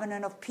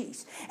covenant of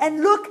peace.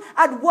 And look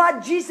at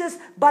what Jesus,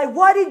 by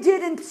what he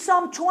did in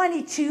Psalm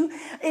 22,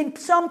 in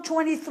Psalm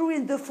 23,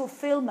 in the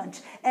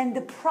fulfillment and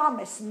the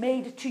promise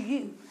made to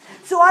you.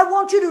 So I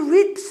want you to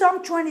read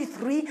Psalm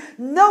 23,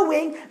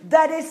 knowing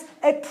that it's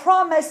a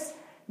promise,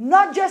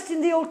 not just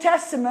in the Old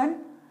Testament,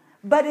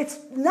 but it's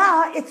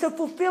a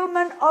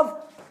fulfillment of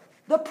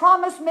the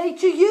promise made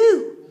to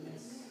you.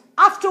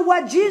 After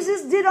what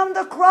Jesus did on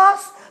the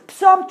cross,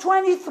 Psalm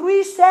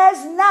 23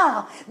 says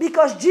now,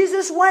 because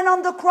Jesus went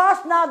on the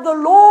cross, now the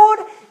Lord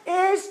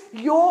is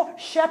your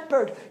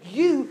shepherd.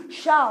 You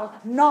shall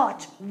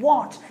not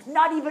want,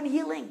 not even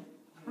healing.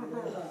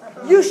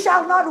 You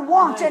shall not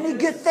want any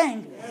good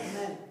thing.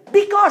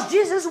 Because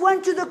Jesus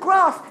went to the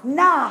cross,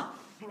 now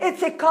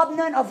it's a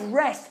covenant of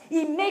rest.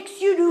 He makes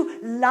you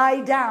to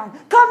lie down.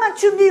 Come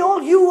unto me,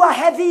 all you who are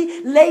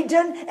heavy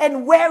laden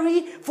and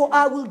weary, for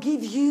I will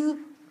give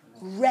you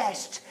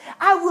rest.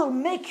 I will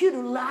make you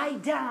to lie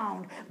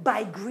down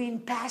by green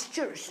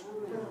pastures.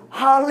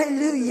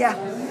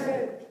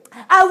 Hallelujah.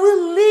 I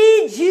will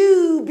lead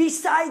you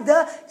beside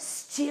the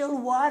still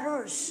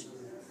waters.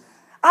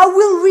 I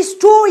will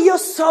restore your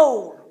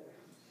soul.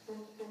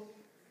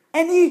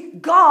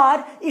 And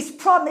God is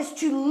promised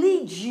to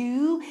lead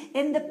you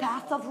in the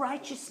path of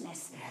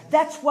righteousness.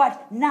 That's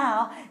what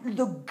now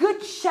the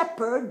Good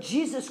Shepherd,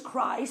 Jesus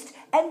Christ,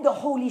 and the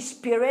Holy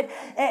Spirit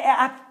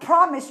have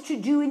promised to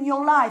do in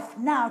your life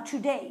now,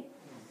 today.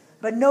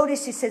 But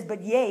notice it says,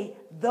 but yea,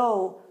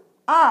 though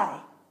I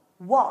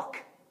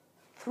walk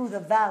through the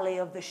valley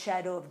of the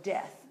shadow of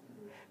death.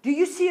 Do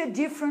you see a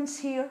difference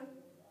here?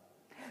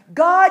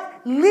 God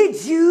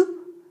leads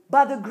you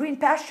by the green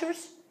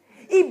pastures.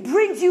 He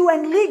brings you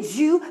and leads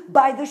you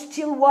by the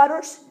still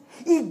waters.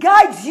 He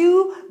guides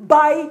you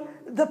by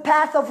the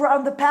path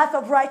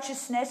of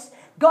righteousness.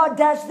 God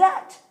does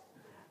that.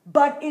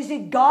 But is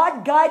it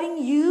God guiding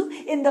you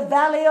in the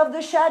valley of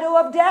the shadow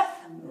of death?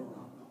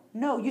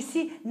 No. You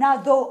see, now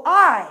though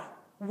I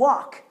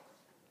walk,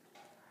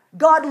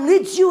 God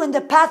leads you in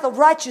the path of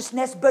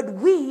righteousness, but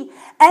we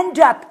end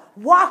up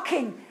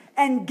walking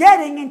and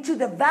getting into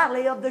the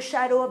valley of the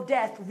shadow of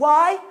death.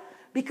 Why?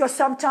 Because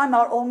sometimes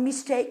our own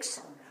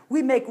mistakes.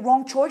 We make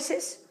wrong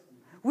choices.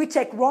 We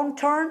take wrong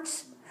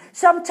turns.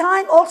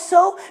 Sometimes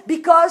also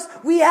because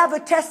we have a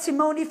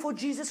testimony for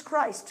Jesus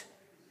Christ.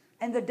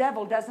 And the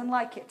devil doesn't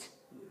like it.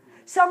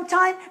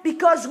 Sometimes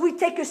because we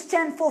take a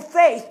stand for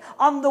faith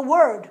on the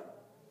word.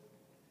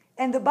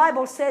 And the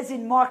Bible says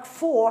in Mark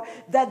 4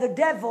 that the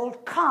devil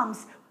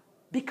comes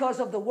because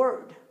of the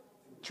word.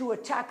 To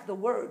attack the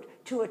word.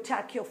 To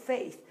attack your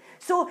faith.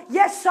 So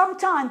yes,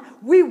 sometimes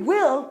we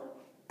will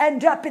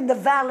end up in the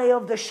valley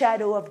of the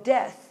shadow of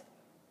death.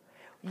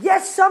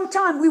 Yes,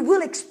 sometimes we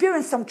will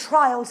experience some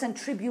trials and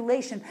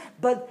tribulation,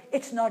 but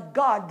it's not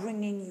God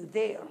bringing you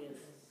there.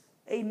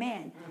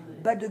 Amen.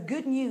 But the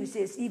good news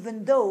is,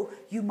 even though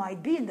you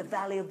might be in the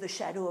valley of the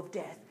shadow of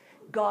death,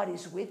 God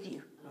is with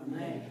you.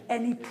 Amen.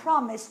 And He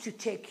promised to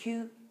take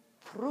you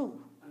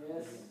through.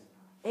 Yes.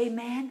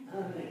 Amen.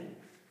 Amen.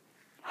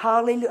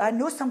 Hallelujah. I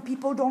know some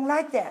people don't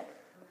like that.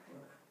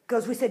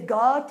 Because we said,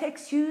 God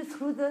takes you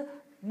through the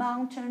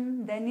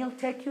mountain, then He'll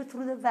take you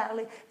through the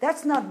valley.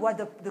 That's not what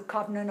the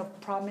covenant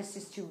of promise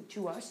is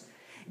to us.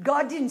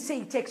 God didn't say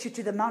He takes you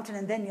to the mountain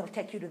and then He'll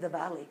take you to the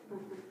valley.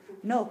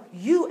 No,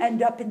 you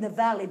end up in the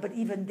valley, but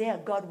even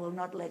there, God will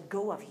not let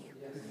go of you.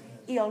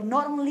 He'll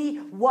not only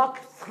walk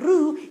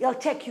through, He'll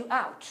take you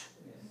out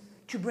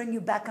to bring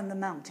you back on the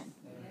mountain.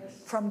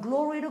 From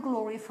glory to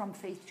glory, from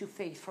faith to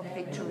faith, from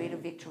victory to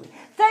victory.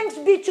 Thanks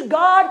be to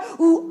God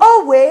who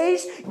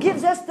always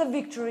gives us the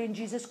victory in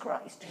Jesus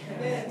Christ.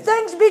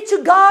 Thanks be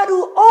to God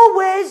who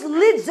always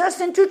leads us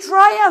into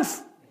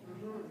triumph.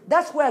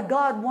 That's where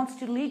God wants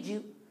to lead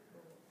you,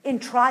 in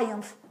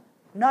triumph,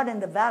 not in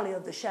the valley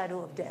of the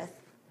shadow of death.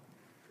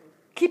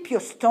 Keep your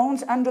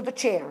stones under the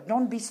chair.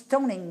 Don't be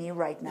stoning me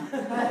right now.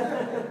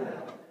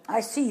 I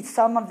see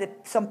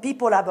some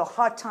people have a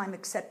hard time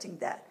accepting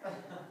that.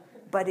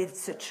 But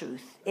it's the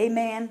truth.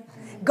 Amen.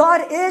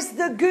 God is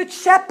the good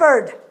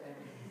shepherd.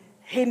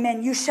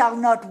 Amen. You shall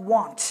not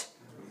want.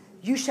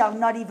 You shall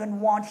not even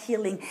want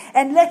healing.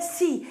 And let's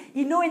see.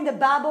 You know, in the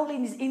Bible,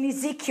 in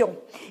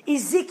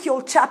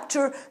Ezekiel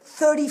chapter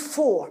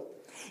 34.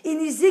 In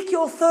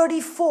Ezekiel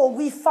 34,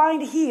 we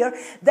find here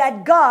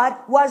that God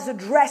was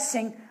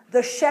addressing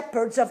the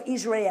shepherds of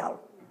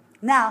Israel.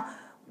 Now,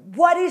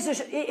 what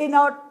is in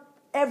our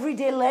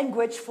everyday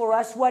language for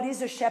us, what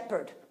is a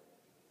shepherd?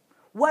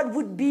 What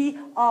would be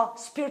our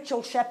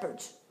spiritual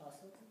shepherds?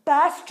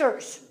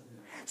 Pastors.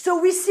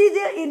 So we see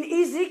there in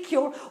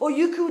Ezekiel, or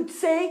you could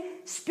say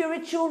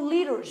spiritual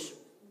leaders.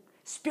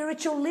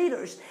 Spiritual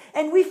leaders.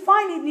 And we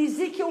find in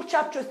Ezekiel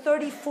chapter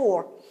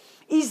 34.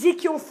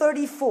 Ezekiel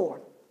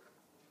 34.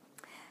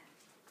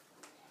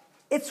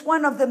 It's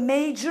one of the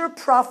major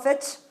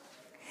prophets.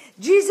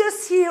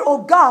 Jesus here,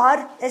 or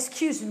God,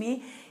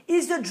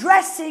 is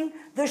addressing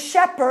the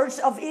shepherds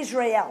of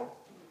Israel,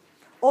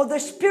 or the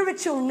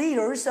spiritual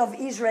leaders of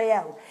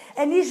Israel.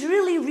 And he's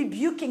really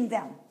rebuking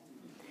them.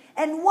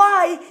 And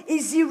why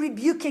is he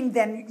rebuking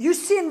them? You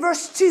see in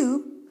verse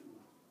 2,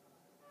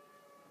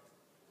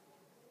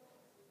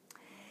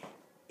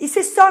 he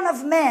says, Son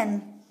of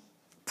man,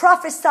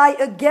 prophesy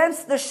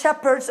against the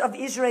shepherds of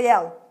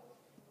Israel.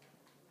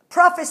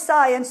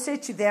 Prophesy and say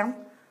to them,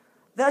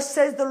 Thus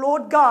says the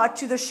Lord God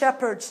to the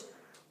shepherds,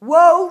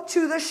 Woe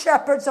to the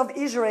shepherds of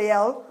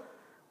Israel.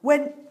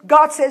 When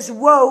God says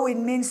woe, it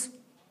means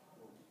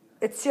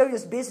it's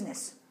serious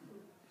business.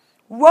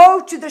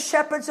 Woe to the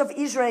shepherds of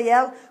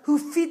Israel who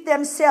feed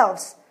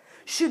themselves.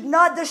 Should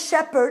not the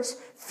shepherds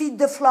feed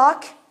the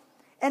flock?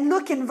 And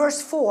look in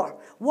verse 4.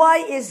 Why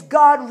is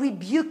God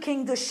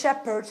rebuking the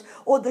shepherds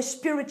or the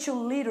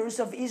spiritual leaders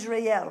of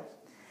Israel?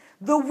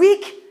 The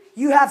weak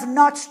you have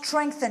not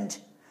strengthened,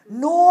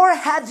 nor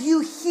have you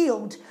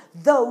healed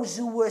those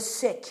who were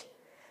sick,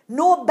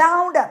 nor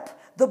bound up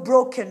the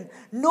broken,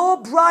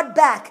 nor brought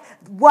back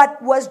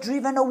what was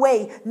driven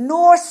away,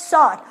 nor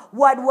sought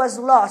what was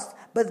lost,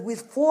 but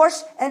with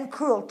force and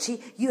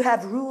cruelty you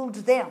have ruled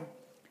them.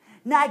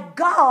 Now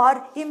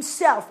God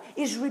himself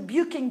is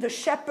rebuking the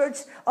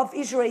shepherds of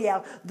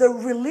Israel, the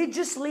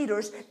religious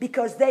leaders,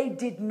 because they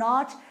did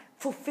not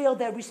fulfill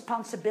their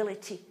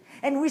responsibility.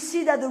 And we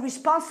see that the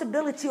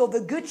responsibility of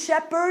the good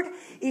shepherd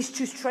is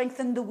to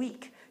strengthen the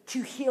weak,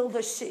 to heal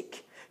the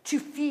sick, to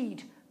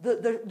feed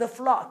the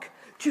flock,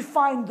 to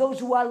find those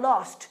who are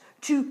lost,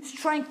 to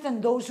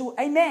strengthen those who...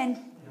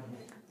 Amen.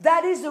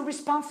 That is the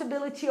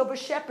responsibility of a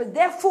shepherd.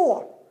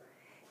 Therefore,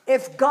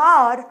 if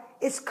God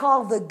is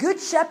called the good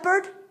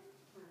shepherd,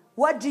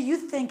 what do you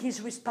think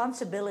his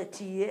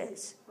responsibility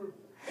is?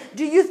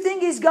 Do you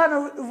think he's going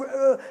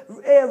to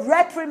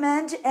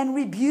reprimand and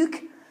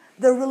rebuke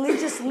the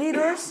religious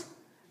leaders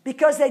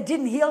because they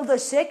didn't heal the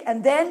sick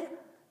and then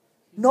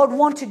not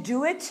want to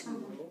do it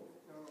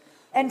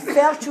and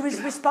fell to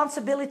his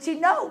responsibility?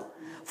 No.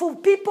 For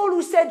people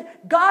who said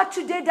God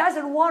today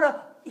doesn't want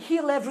to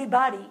heal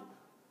everybody,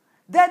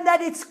 then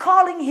that it's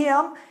calling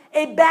him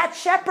a bad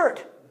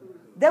shepherd.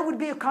 There would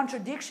be a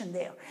contradiction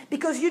there.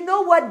 Because you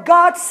know what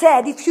God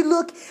said. If you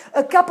look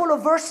a couple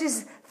of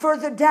verses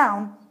further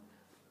down,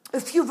 a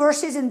few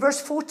verses in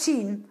verse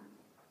 14,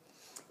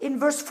 in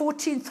verse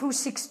 14 through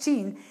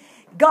 16,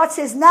 God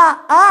says,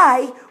 Now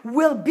I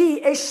will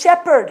be a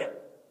shepherd.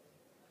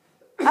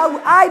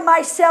 I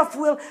myself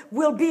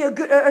will be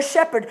a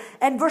shepherd.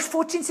 And verse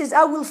 14 says,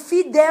 I will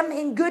feed them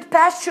in good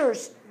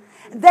pastures.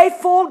 Their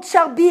fold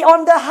shall be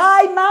on the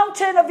high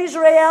mountain of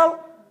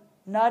Israel,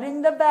 not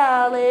in the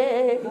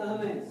valley.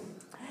 Amen.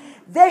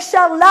 They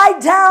shall lie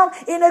down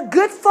in a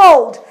good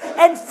fold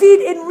and feed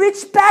in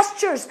rich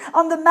pastures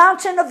on the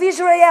mountain of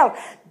Israel.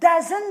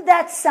 Doesn't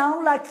that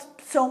sound like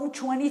Psalm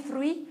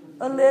 23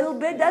 a little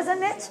bit,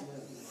 doesn't it?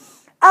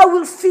 I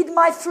will feed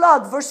my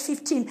flock, verse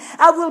 15.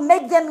 I will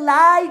make them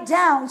lie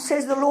down,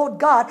 says the Lord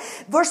God.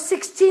 Verse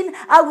 16,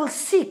 I will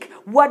seek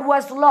what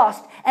was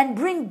lost and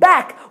bring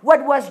back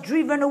what was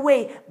driven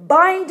away.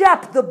 Bind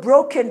up the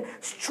broken,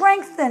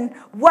 strengthen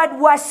what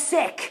was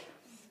sick.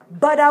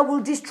 But I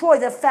will destroy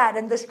the fat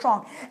and the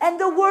strong. And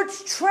the word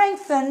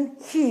strengthen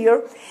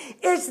here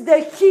is the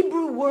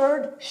Hebrew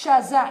word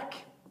shazak.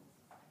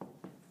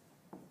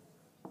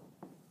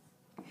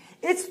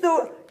 It's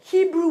the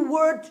Hebrew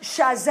word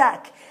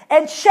shazak.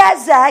 And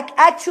shazak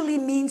actually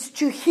means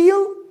to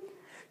heal,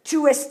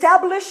 to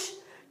establish,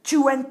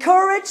 to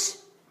encourage,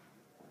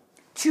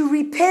 to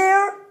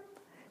repair,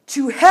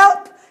 to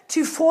help,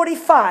 to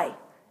fortify,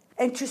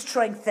 and to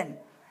strengthen.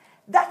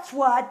 That's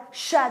what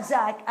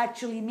shazak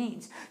actually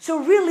means. So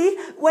really,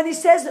 when he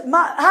says,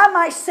 I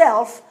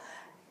myself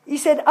He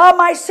said, I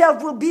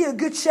myself will be a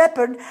good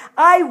shepherd.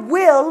 I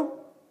will,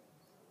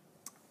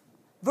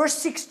 verse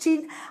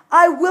 16,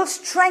 I will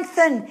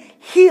strengthen,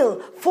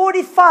 heal,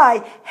 fortify,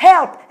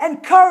 help,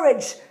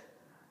 encourage.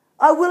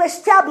 I will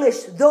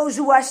establish those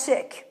who are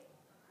sick.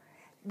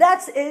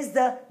 That is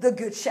the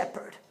good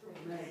shepherd.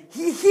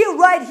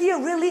 Right here,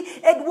 really,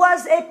 it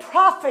was a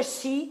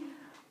prophecy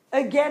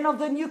again of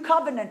the new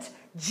covenant.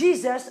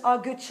 Jesus, our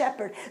good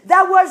shepherd.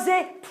 That was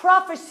a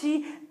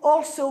prophecy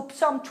also,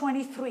 Psalm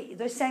 23,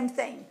 the same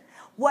thing.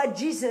 What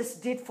Jesus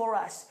did for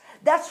us.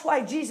 That's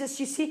why Jesus,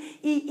 you see,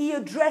 he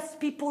addressed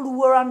people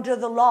who were under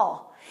the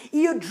law.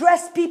 He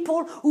addressed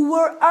people who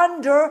were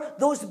under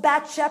those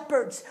bad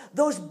shepherds,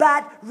 those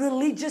bad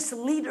religious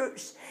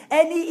leaders.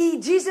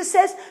 And Jesus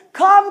says,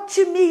 come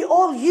to me,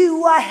 all you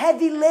who are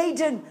heavy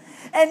laden,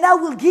 and I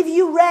will give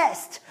you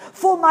rest.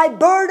 For my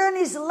burden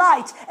is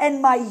light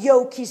and my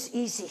yoke is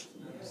easy.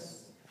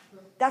 Yes.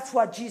 That's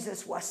what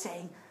Jesus was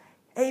saying.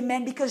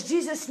 Amen. Because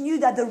Jesus knew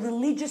that the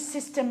religious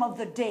system of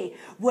the day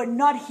were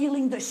not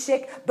healing the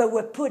sick, but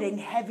were putting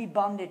heavy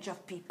bondage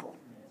of people.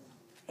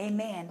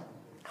 Amen.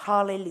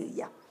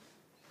 Hallelujah.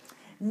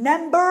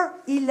 Number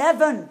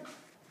 11.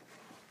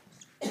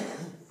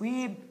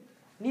 We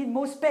need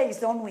more space,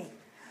 don't we?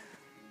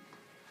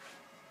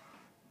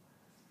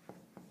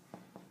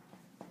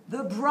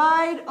 The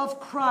bride of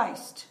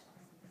Christ.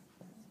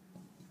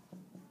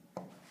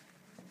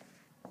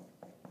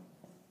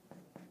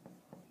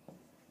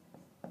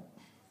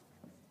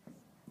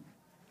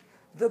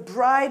 The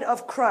bride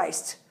of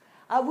Christ.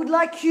 I would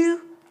like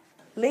you,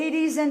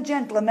 ladies and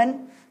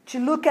gentlemen, to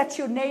look at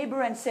your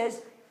neighbor and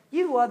says,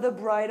 you are the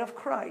bride of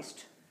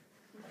Christ.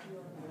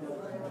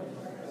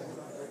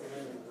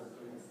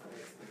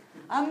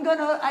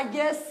 I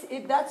guess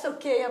if that's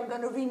okay, I'm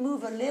going to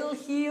remove a little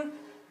here.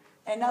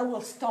 And I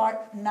will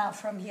start now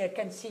from here. I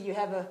can see you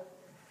have a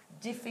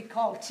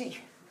difficulty.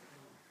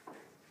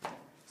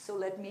 So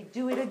let me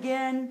do it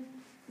again.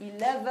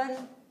 11.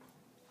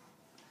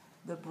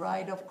 The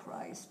bride of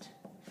Christ.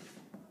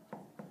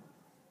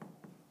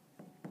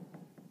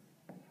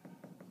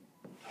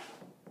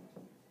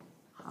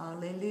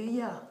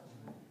 Hallelujah.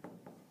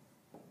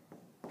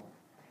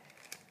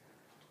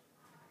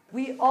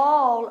 We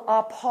all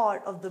are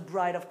part of the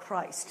bride of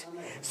Christ.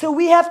 So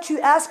we have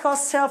to ask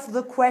ourselves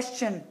the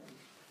question.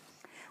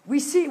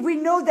 We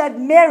know that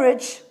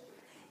marriage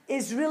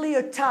is really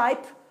a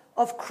type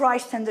of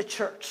Christ and the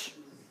church.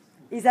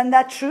 Isn't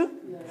that true?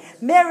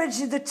 Yes. Marriage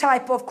is the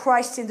type of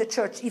Christ in the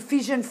church.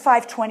 Ephesians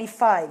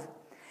 5:25.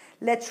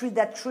 Let's read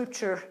that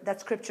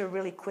scripture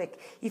really quick.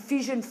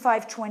 Ephesians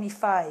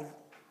 5:25.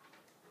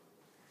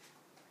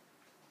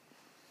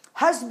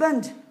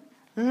 Husband,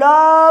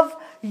 love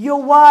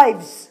your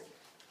wives.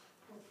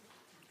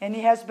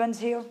 Any husbands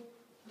here?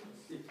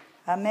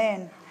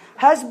 Amen.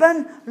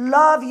 Husband,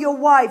 love your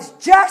wives,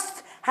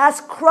 just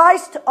as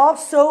Christ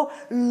also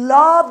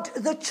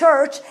loved the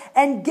church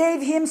and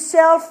gave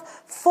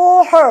himself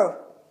for her.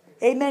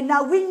 Amen.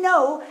 Now we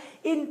know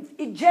in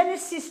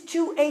Genesis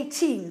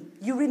 2:18,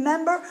 you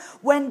remember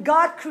when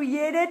God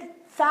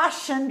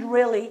fashioned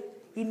really,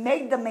 he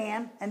made the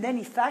man and then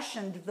he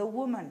fashioned the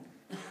woman.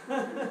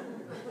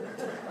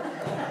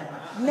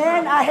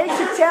 Man, I hate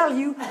to tell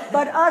you,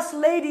 but us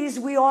ladies,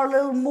 we are a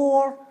little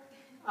more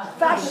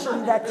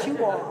fashioned than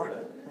you are.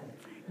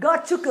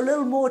 God took a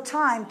little more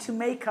time to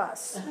make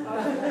us.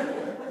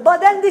 But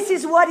then this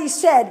is what he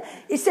said.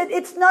 He said,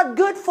 it's not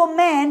good for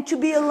man to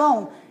be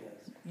alone.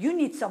 You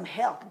need some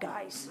help,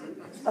 guys.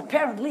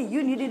 Apparently,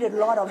 you needed a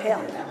lot of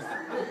help.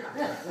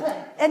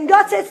 And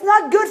God said, it's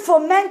not good for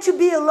man to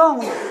be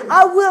alone.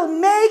 I will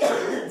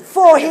make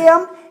for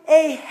him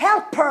a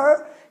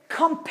helper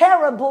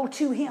comparable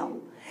to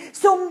him.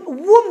 So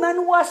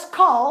woman was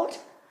called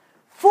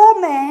for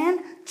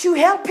man to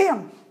help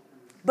him.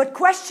 But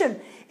question,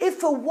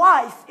 if a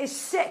wife is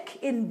sick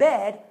in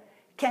bed,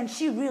 can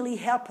she really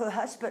help her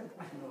husband?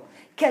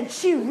 Can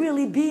she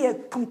really be a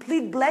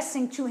complete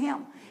blessing to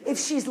him if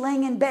she's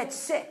laying in bed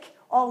sick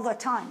all the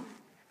time?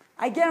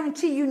 I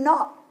guarantee you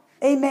not.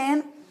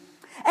 Amen.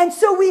 And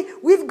so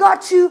we've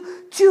got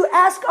to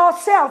ask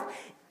ourselves,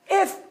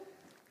 if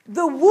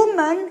the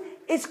woman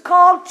is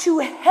called to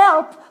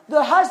help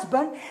the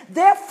husband,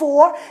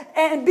 therefore,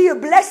 and be a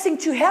blessing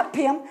to help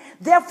him,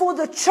 therefore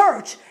the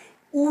church,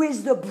 who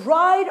is the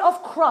bride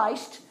of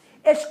Christ,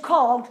 is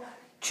called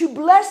to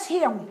bless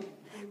him,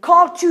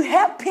 called to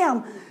help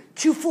him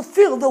to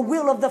fulfill the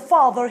will of the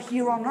Father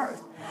here on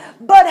earth.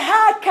 But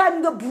how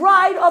can the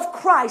bride of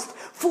Christ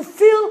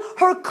fulfill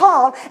her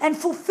call and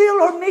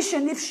fulfill her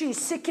mission if she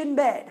is sick in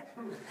bed?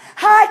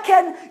 How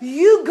can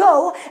you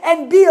go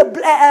and be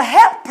a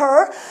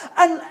helper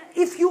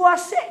if you are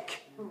sick?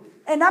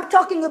 And I'm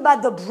talking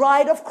about the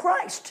bride of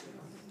Christ.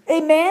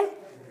 Amen?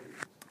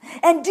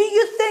 And do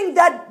you think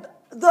that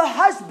the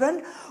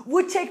husband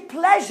would take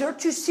pleasure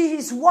to see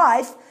his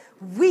wife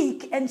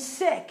weak and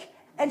sick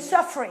and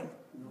suffering?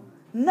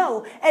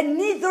 No. And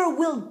neither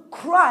will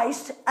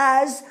Christ,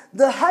 as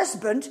the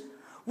husband,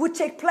 would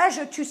take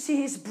pleasure to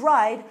see his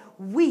bride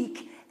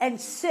weak and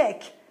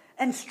sick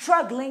and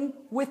struggling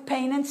with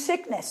pain and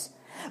sickness.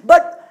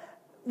 But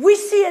we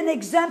see an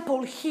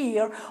example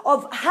here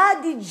of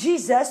how did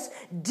Jesus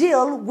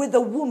deal with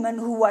a woman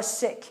who was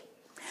sick.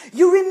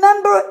 You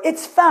remember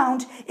it's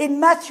found in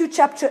Matthew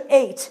chapter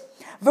 8,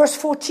 verse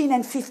 14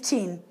 and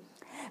 15.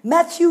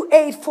 Matthew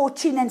 8,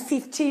 14 and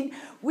 15,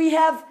 we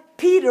have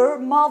Peter,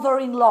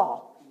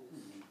 mother-in-law.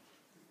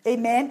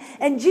 Amen.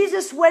 And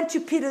Jesus went to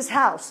Peter's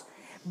house.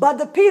 But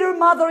the Peter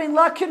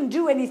mother-in-law couldn't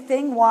do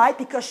anything. Why?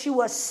 Because she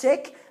was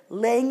sick,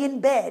 laying in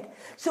bed.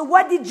 So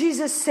what did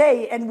Jesus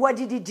say and what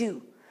did he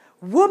do?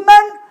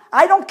 Woman,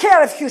 I don't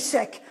care if you're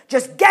sick.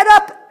 Just get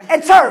up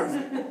and serve.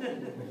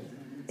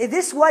 Is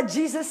this what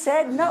Jesus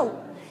said? No.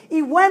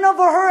 He went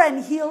over her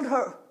and healed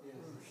her.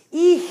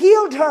 He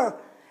healed her.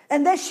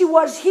 And then she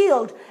was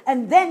healed.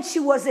 And then she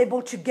was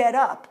able to get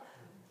up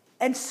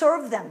and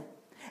serve them.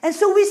 And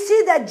so we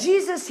see that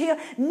Jesus here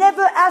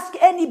never asked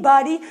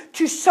anybody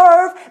to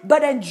serve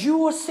but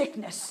endure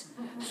sickness.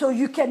 So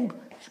you can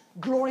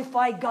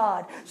glorify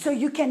God. So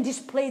you can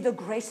display the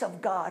grace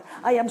of God.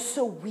 I am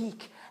so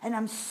weak and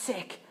I'm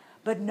sick.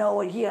 But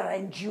no, here,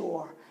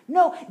 endure.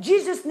 No,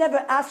 Jesus never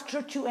asked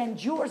her to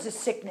endure the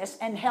sickness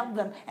and help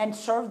them and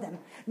serve them.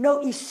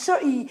 No,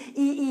 he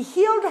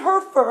healed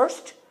her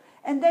first,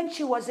 and then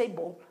she was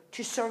able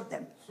to serve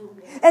them.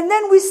 And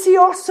then we see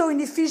also in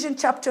Ephesians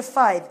chapter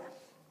 5,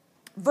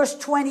 verse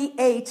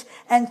 28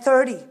 and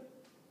 30.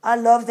 I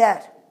love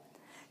that.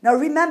 Now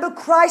remember,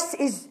 Christ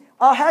is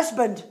our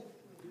husband.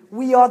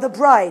 We are the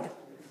bride.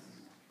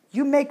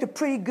 You make a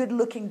pretty good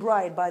looking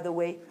bride, by the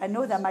way. I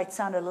know that might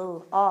sound a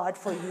little odd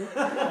for you,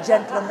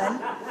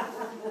 gentlemen.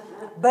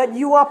 But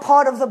you are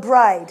part of the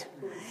bride.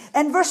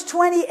 And verse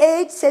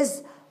 28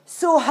 says,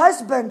 so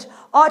husbands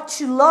ought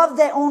to love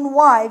their own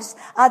wives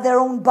as their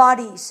own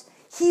bodies.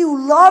 He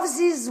who loves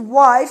his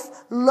wife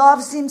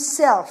loves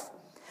himself.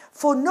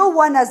 For no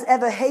one has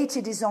ever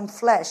hated his own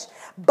flesh.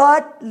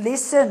 But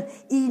listen,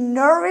 he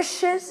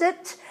nourishes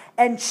it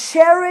and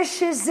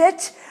cherishes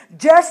it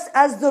just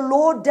as the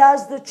Lord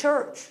does the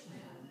church.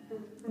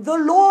 The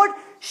Lord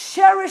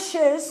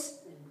cherishes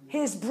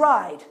his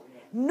bride,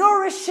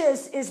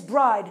 nourishes his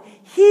bride,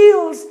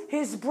 heals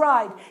his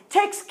bride,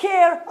 takes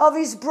care of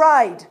his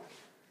bride.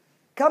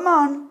 Come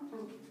on.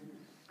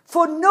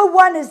 For no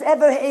one has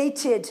ever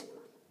hated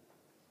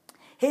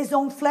his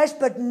own flesh,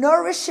 but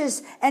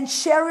nourishes and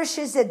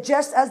cherishes it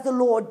just as the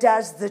Lord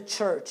does the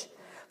church.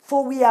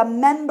 For we are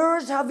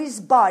members of his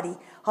body,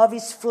 of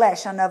his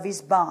flesh, and of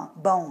his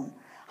bone.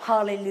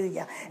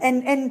 Hallelujah.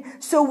 And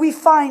so we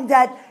find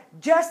that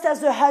just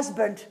as a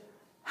husband,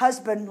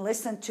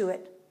 listen to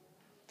it.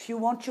 If you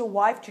want your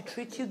wife to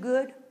treat you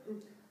good,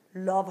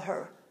 love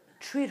her.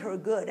 Treat her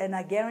good. And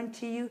I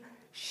guarantee you,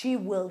 she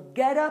will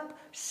get up,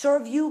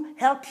 serve you,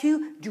 help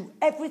you, do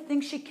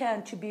everything she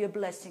can to be a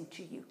blessing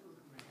to you.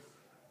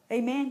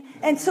 Amen.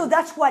 And so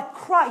that's what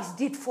Christ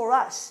did for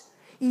us.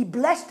 He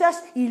blessed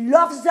us. He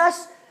loves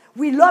us.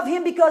 We love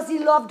him because he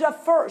loved us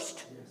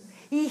first.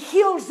 He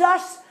heals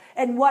us.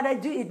 And what I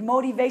do, it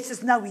motivates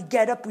us. Now we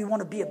get up. We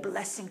want to be a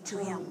blessing to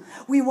him.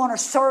 We want to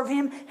serve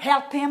him,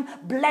 help him,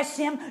 bless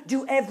him,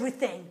 do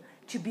everything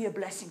to be a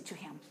blessing to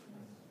him.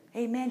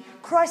 Amen.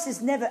 Christ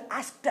has never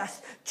asked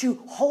us to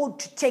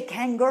take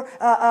anger,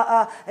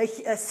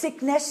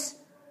 sickness,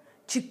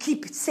 to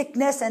keep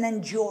sickness and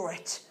endure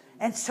it.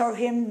 And serve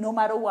him no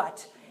matter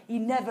what. He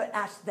never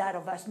asked that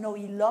of us. No,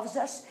 he loves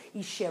us.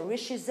 He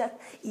cherishes us.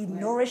 He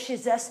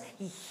nourishes us.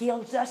 He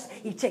heals us.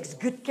 He takes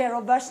good care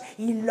of us.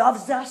 He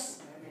loves us.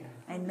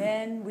 And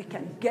then we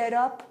can get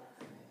up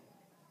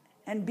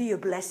and be a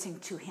blessing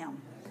to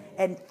him.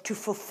 And to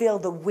fulfill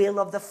the will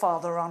of the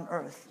Father on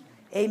earth.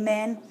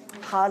 Amen.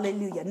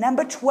 Hallelujah.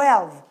 Number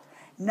 12.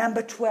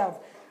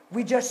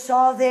 We just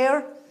saw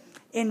there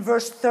in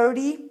verse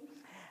 30.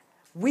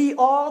 We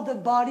are the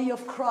body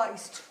of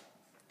Christ.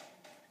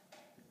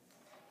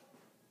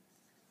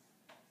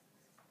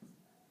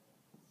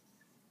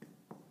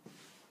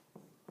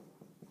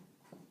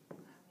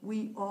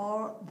 We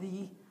are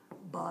the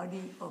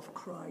body of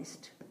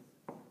Christ.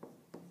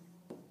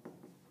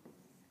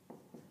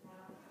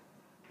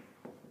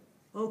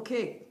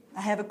 Okay,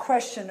 I have a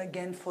question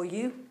again for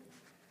you.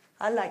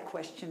 I like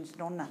questions,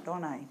 don't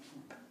I?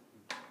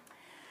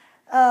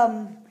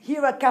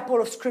 Here are a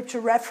couple of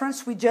scripture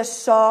references. We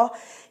just saw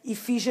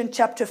Ephesians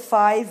chapter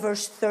 5,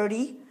 verse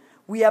 30.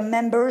 We are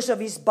members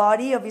of his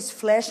body, of his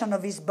flesh, and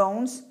of his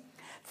bones.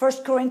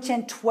 1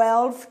 Corinthians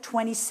 12,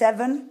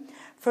 27.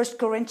 1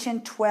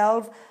 Corinthians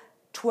 12,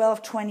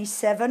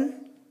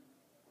 27.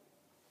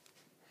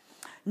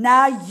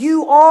 Now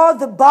you are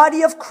the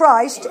body of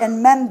Christ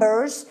and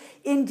members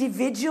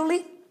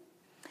individually.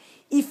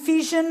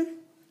 Ephesians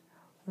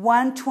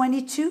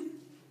 1:22.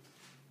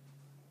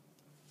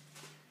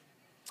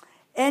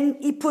 And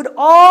he put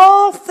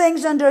all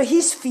things under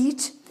his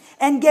feet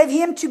and gave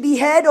him to be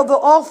head over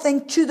all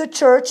things to the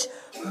church,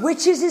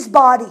 which is his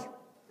body.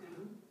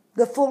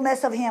 The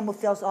fullness of him who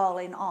fills all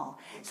in all.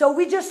 So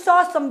we just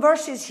saw some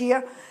verses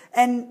here,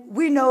 and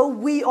we know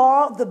we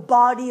are the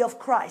body of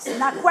Christ.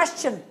 Now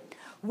question,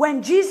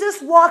 when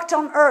Jesus walked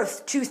on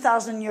earth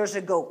 2,000 years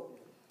ago,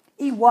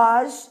 he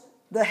was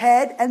the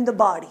head and the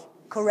body,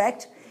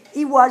 correct?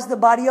 He was the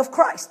body of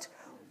Christ,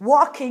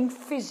 walking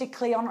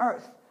physically on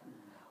earth.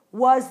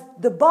 Was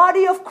the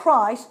body of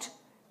Christ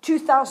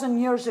 2,000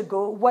 years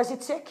ago, was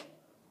it sick?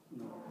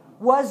 No.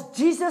 Was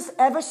Jesus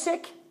ever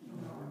sick?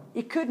 No.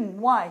 He couldn't.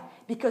 Why?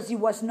 Because he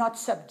was not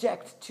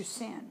subject to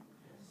sin.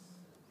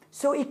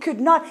 So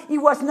he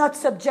was not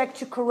subject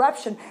to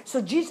corruption.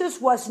 So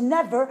Jesus was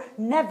never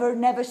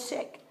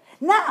sick.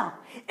 Now,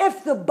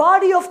 if the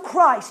body of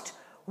Christ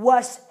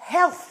was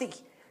healthy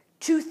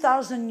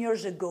 2,000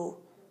 years ago,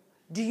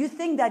 do you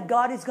think that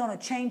God is going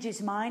to change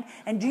his mind?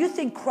 And do you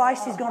think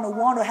Christ is going to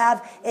want to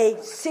have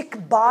a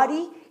sick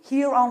body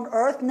here on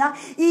earth? Now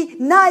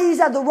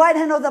he's at the right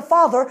hand of the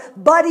Father,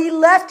 but he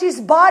left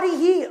his body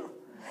here.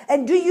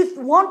 And do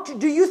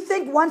you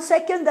think 1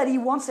 second that he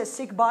wants a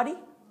sick body?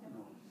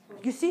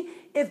 You see,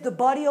 if the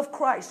body of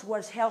Christ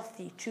was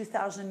healthy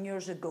 2,000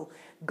 years ago,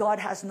 God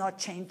has not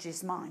changed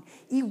his mind.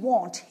 He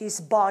wants his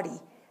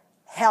body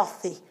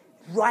healthy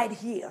right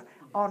here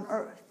on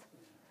earth.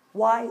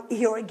 Why?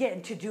 Here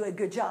again, to do a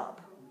good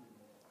job.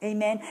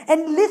 Amen.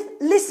 And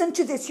listen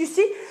to this. You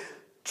see,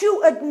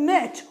 to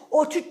admit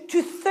or to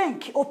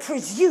think or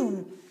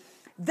presume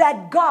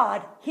that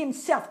God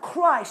himself,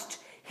 Christ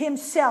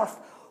himself,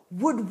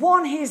 would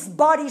want his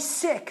body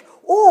sick,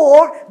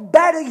 or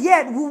better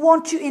yet, we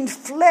want to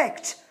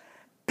inflict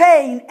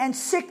pain and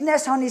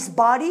sickness on his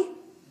body.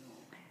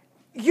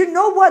 You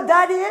know what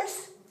that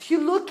is? If you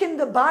look in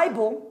the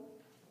Bible,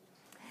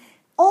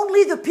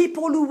 only the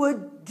people who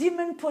were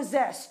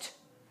demon-possessed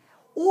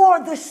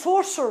or the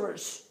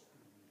sorcerers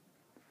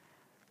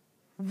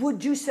would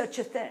do such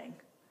a thing.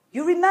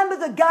 You remember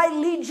the guy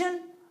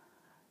Legion?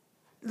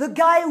 The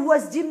guy who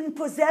was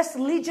demon-possessed,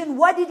 Legion,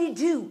 what did he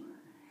do?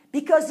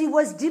 Because he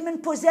was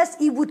demon-possessed,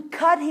 he would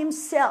cut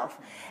himself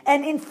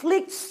and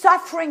inflict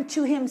suffering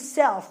to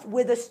himself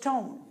with a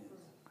stone.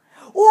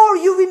 Or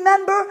you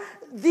remember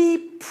the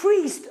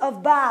priest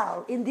of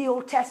Baal in the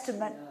Old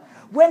Testament.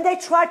 When they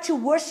tried to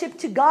worship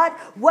to God,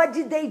 what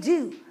did they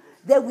do?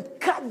 They would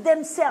cut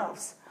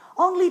themselves.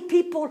 Only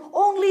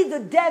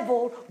the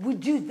devil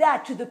would do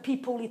that to the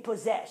people he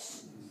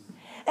possesses.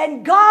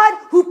 And God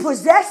who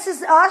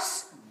possesses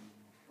us,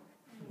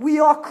 we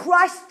are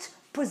Christ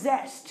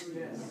possessed.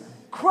 Yes.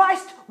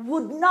 Christ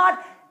would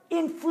not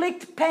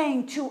inflict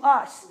pain to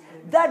us.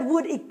 That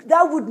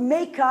would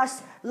make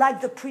us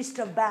like the priest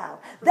of Baal.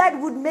 That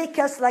would make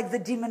us like the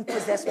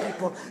demon-possessed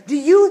people. Do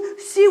you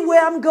see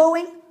where I'm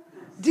going?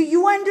 Do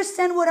you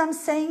understand what I'm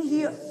saying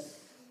here?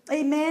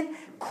 Amen.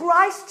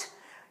 Christ,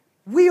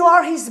 we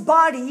are his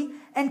body,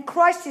 and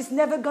Christ is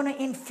never going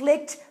to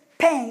inflict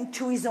pain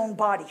to his own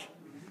body.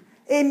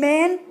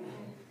 Amen.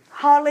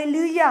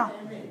 Hallelujah.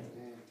 Amen.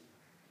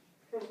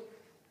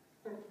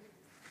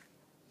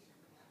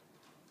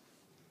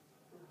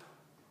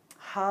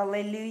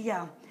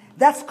 Hallelujah.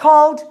 That's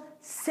called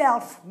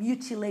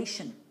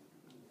self-mutilation.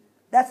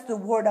 That's the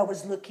word I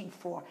was looking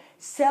for.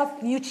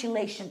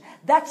 Self-mutilation.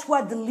 That's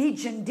what the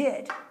Legion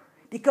did.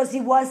 Because he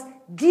was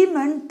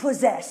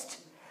demon-possessed.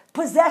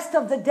 Possessed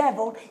of the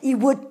devil. He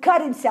would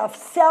cut himself.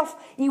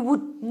 He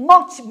would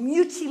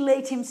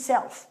mutilate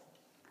himself.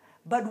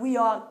 But we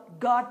are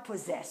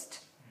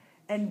God-possessed.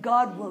 And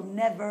God will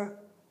never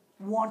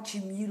want to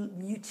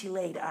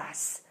mutilate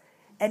us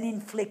and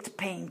inflict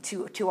pain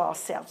to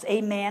ourselves.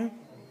 Amen.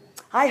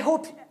 I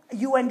hope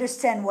you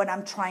understand what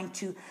I'm trying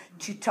to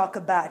talk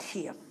about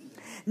here.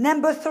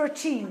 Number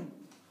 13.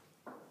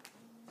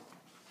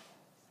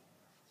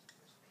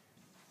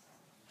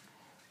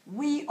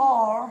 We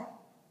are...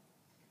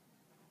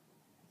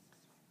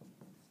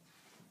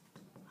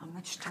 How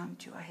much time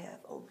do I have?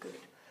 Oh, good.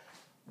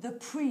 The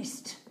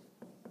priest.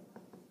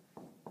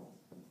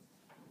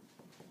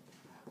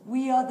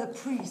 We are the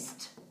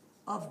priest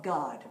of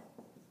God.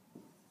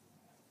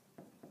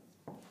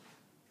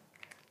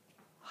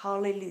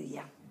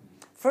 Hallelujah.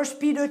 1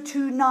 Peter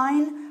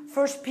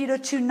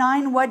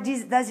 2:9, what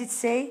does it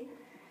say?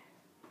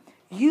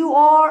 You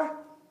are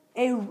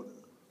a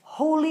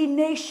holy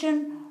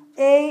nation,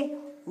 a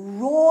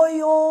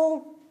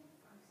royal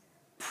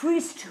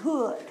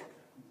priesthood.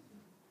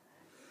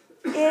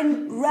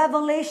 In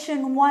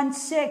Revelation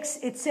 1:6,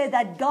 it said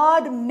that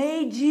God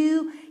made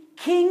you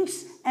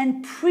kings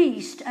and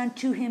priests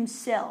unto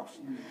himself.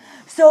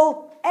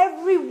 So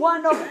every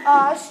one of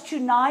us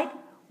tonight,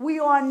 we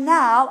are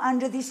now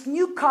under this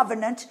new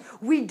covenant.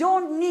 We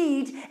don't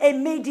need a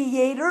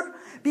mediator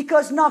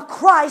because now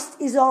Christ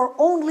is our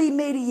only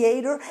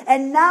mediator.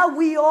 And now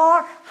we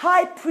are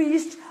high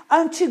priest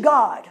unto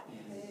God.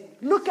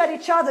 Look at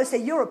each other and say,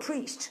 you're a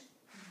priest.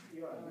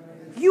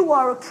 You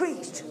are a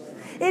priest.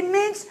 It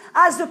means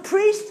as a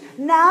priest,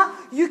 now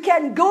you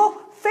can go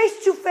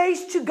face to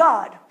face to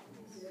God.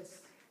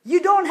 You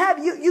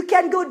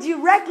can go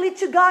directly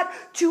to God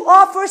to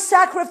offer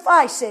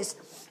sacrifices.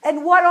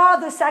 And what are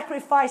the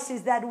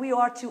sacrifices that we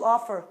are to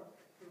offer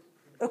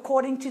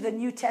according to the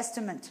New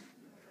Testament?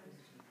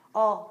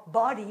 Our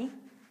body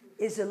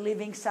is a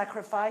living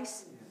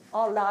sacrifice.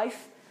 Our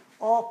life,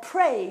 our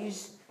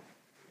praise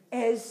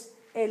is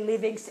a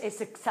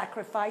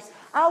sacrifice.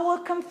 Our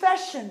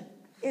confession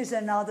is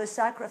another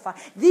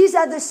sacrifice. These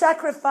are the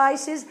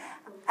sacrifices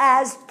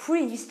as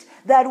priests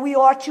that we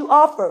are to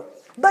offer.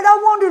 But I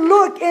want to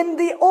look in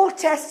the Old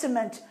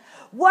Testament.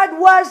 What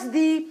was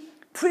the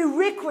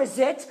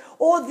prerequisite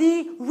or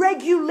the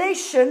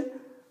regulation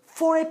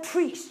for a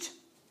priest?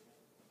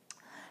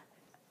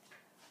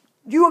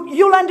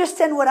 You'll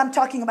understand what I'm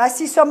talking about. I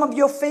see some of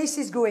your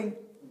faces going.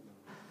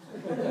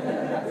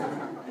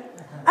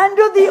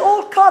 Under the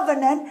Old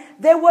Covenant,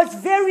 there was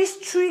very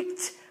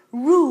strict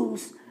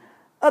rules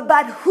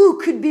about who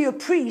could be a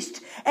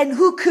priest and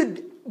who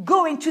could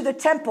go into the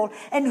temple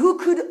and who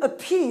could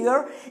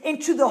appear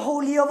into the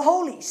Holy of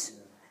Holies.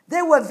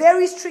 There were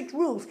very strict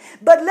rules.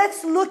 But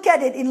let's look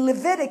at it in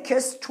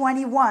Leviticus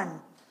 21.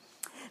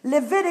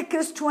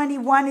 Leviticus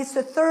 21 is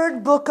the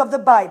third book of the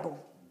Bible.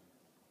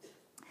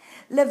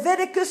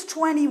 Leviticus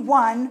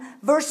 21,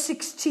 verse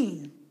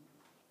 16.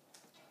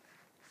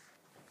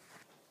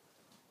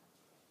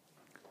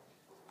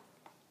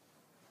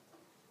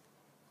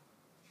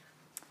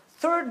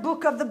 Third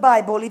book of the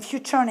Bible, if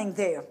you're turning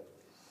there.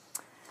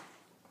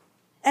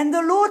 And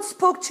the Lord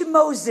spoke to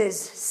Moses,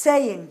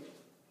 saying,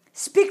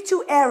 speak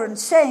to Aaron,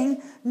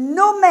 saying,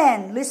 no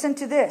man, listen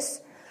to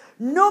this,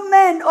 no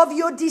man of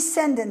your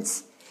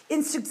descendants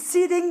in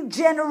succeeding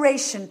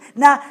generation.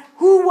 Now,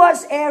 who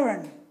was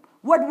Aaron?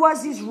 What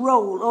was his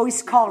role or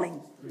his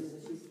calling?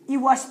 He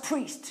was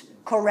priest,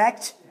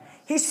 correct?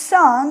 His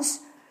sons,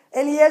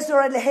 Eleazar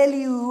and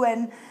Elihu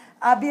and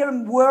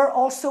Abiram, were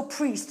also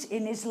priests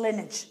in his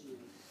lineage.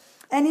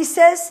 And he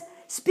says,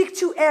 speak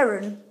to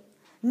Aaron,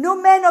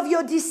 no man of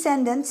your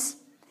descendants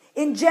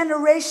in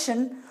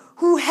generation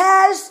who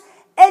has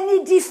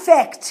any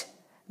defect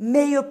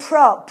may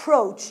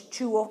approach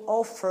to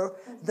offer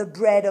the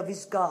bread of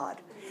his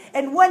God.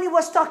 And when he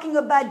was talking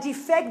about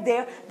defect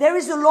there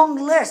is a long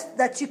list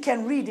that you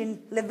can read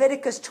in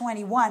Leviticus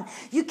 21.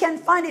 You can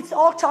find it's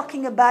all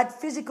talking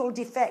about physical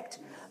defect.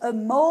 A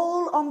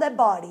mole on the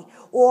body,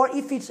 or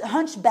if it's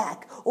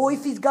hunchback, or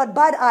if it's got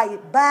bad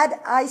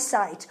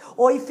eyesight,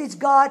 or if it's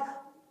got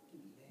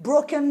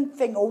broken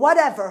finger, or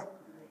whatever.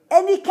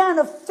 Any kind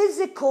of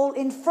physical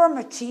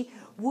infirmity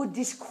would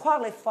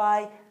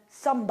disqualify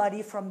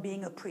somebody from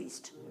being a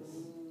priest.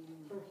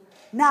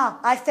 Now,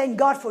 I thank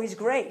God for His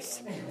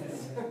grace.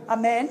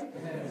 Amen.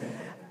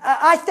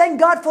 I thank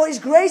God for His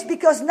grace,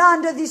 because now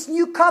under this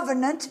new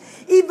covenant,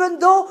 even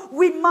though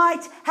we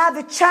might have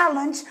a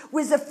challenge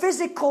with a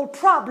physical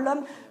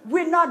problem,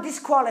 we're not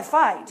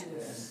disqualified.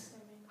 Yes.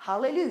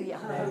 Hallelujah.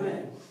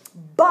 Amen.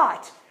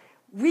 But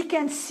we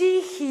can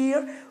see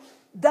here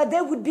that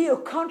there would be a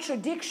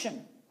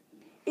contradiction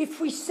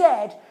if we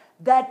said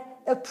that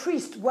a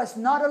priest was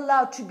not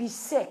allowed to be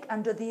sick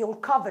under the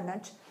old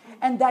covenant,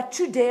 and that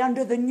today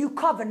under the new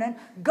covenant,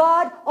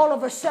 God all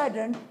of a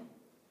sudden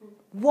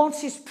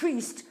wants His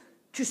priest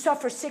to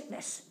suffer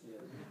sickness.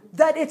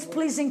 That it's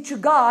pleasing to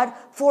God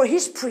for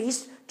His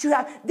priest to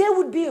have. There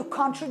would be a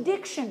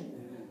contradiction.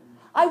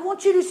 I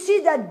want you to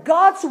see that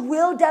God's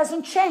will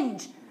doesn't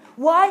change.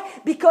 Why?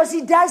 Because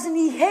He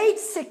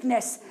hates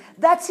sickness.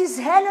 That's His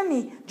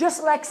enemy,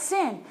 just like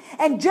sin.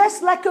 And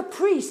just like a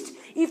priest,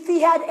 if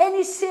he had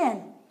any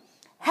sin,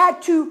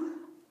 had to,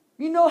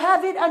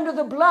 have it under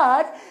the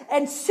blood,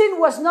 and sin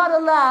was not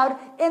allowed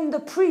in the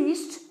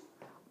priest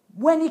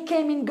when he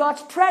came in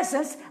God's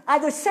presence.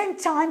 At the same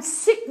time,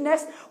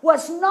 sickness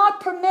was not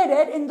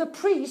permitted in the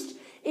priest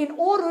in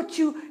order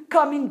to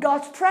come in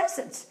God's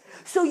presence.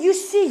 So you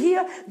see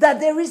here that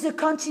there is a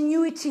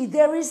continuity.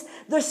 There is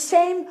the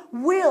same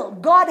will.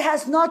 God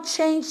has not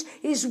changed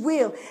His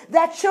will.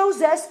 That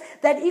shows us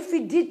that if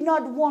He did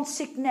not want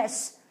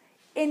sickness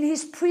in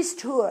His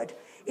priesthood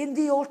in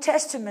the Old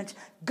Testament,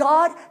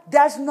 God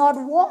does not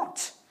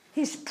want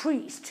His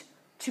priest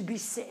to be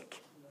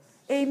sick.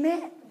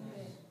 Amen.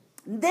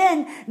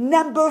 Then,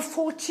 number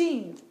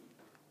 14.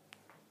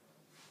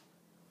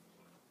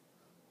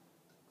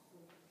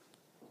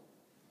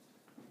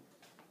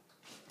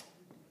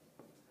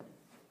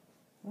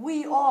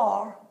 We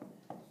are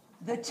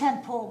the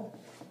temple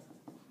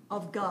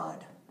of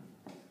God.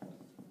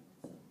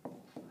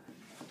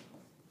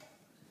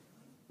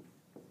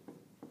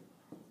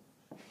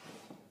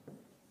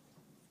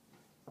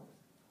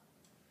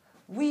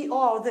 We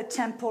are the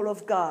temple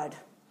of God.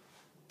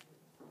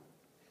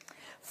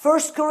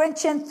 1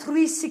 Corinthians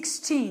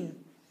 3:16.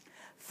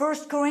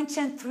 1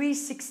 Corinthians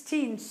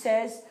 3:16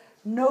 says,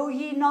 know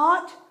ye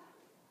not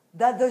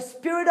that the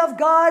Spirit of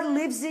God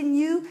lives in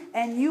you,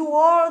 and you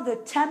are the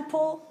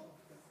temple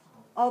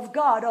of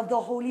God, of the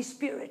Holy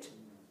Spirit.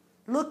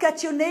 Look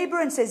at your neighbor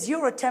and says,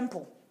 you're a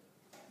temple.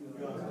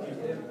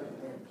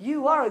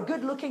 You are a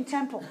good-looking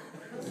temple.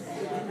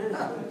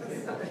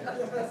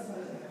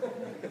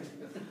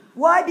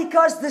 Why?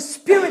 Because the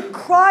Spirit,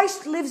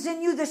 Christ lives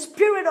in you, the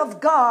Spirit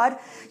of God.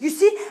 You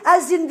see,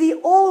 as in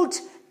the Old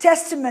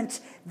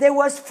Testament, there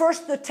was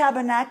first the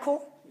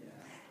tabernacle,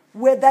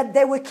 where that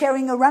they were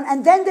carrying around,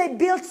 and then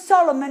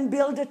Solomon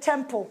built a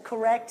temple,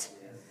 correct?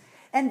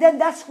 And then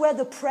that's where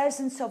the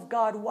presence of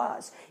God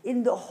was,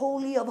 in the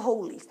Holy of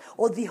Holies,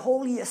 or the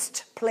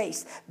holiest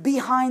place,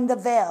 behind the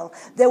veil.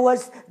 There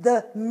was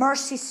the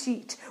mercy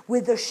seat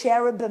with the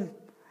cherubim,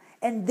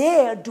 and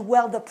there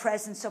dwelled the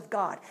presence of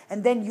God.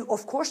 And then you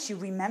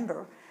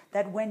remember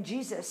that when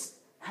Jesus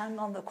hung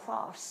on the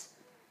cross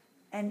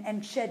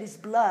and shed his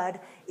blood,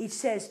 it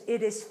says,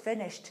 "It is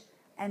finished."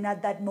 And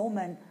at that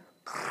moment,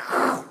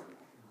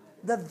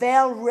 the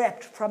veil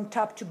ripped from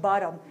top to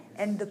bottom,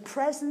 and the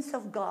presence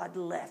of God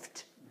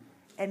left.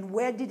 And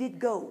where did it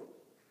go?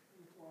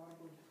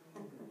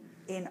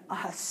 In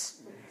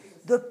us.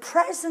 The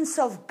presence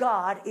of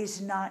God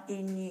is not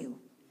in you.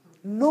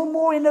 No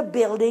more in a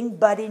building,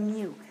 but in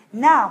you.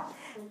 Now,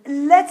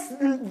 let's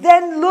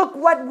then look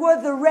what were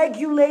the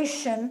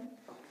regulation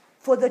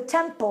for the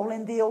temple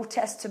in the Old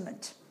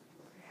Testament.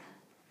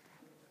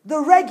 The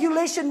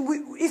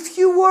regulation, if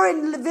you were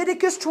in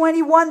Leviticus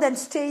 21, then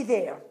stay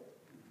there.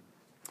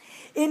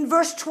 In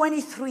verse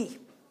 23.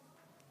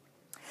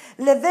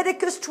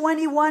 Leviticus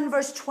 21,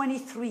 verse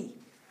 23.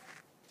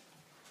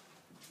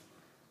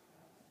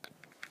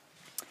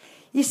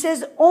 He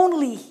says,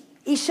 "Only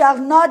he shall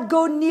not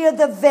go near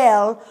the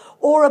veil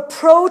or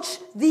approach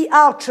the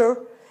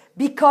altar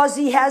because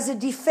he has a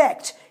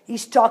defect."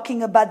 He's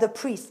talking about the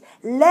priest.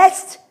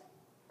 "Lest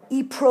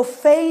he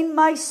profane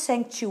my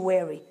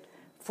sanctuary,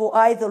 for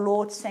I, the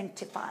Lord,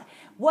 sanctify."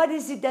 What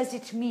does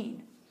it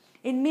mean?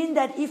 It means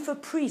that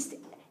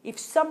if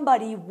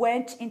somebody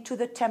went into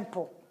the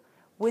temple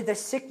with a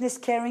sickness,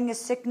 carrying a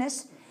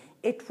sickness,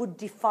 it would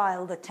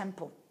defile the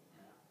temple.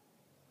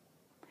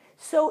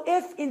 So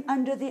if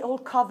under the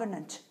old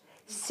covenant,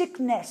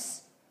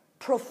 sickness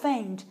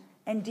profaned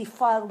and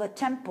defiled the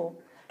temple,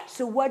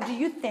 so what do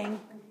you think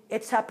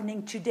it's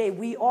happening today?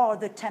 We are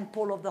the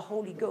temple of the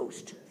Holy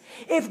Ghost.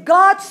 If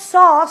God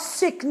saw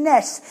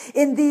sickness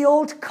in the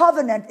old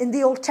covenant, in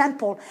the old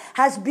temple,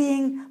 as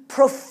being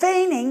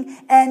profaning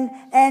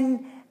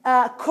and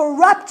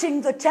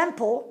corrupting the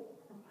temple,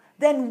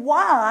 then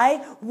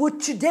why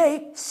would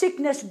today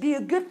sickness be a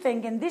good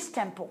thing in this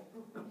temple?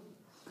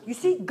 You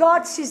see,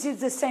 God sees it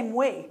the same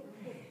way.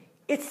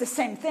 It's the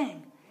same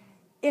thing.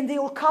 In the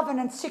old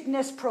covenant,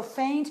 sickness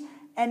profaned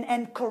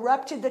and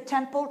corrupted the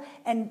temple,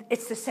 and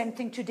it's the same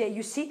thing today.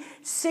 You see,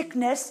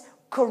 sickness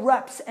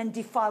corrupts and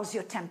defiles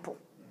your temple.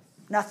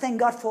 Now, thank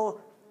God for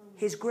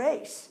his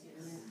grace.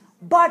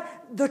 But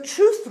the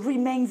truth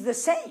remains the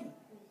same.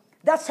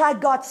 That's how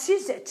God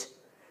sees it.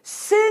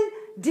 Sin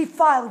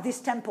defiled this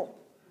temple.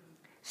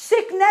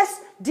 Sickness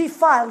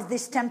defiles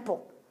this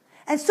temple.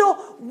 And so,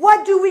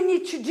 what do we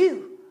need to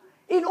do?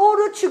 In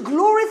order to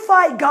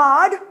glorify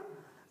God,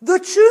 the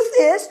truth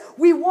is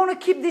we want to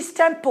keep this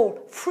temple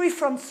free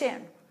from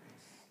sin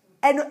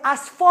and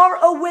as far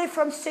away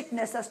from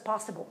sickness as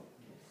possible.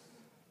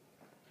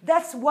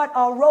 That's what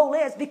our role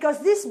is, because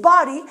this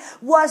body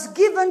was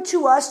given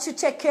to us to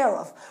take care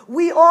of.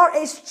 We are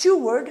a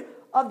steward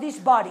of this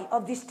body,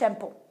 of this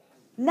temple.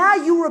 Now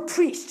you're a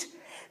priest.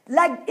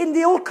 Like in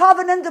the old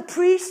covenant, the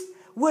priests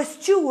were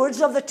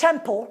stewards of the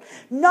temple.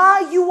 Now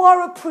you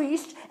are a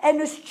priest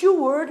and a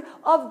steward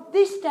of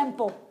this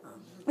temple.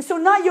 So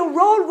now your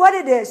role, what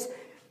it is,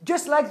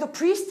 just like the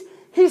priest,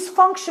 his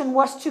function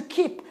was to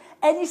keep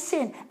any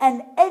sin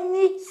and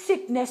any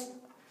sickness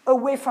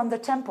away from the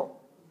temple.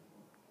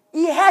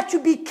 He had to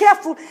be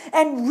careful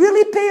and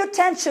really pay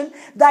attention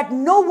that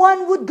no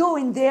one would go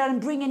in there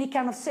and bring any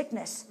kind of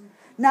sickness.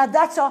 Now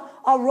that's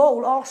our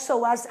role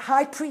also as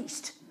high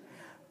priest.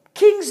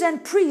 Kings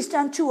and priests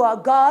unto our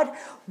God.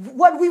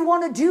 What we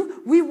want to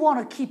do, we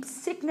want to keep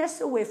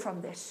sickness away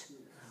from this.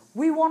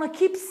 We want to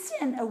keep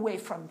sin away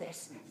from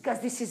this,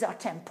 because this is our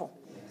temple.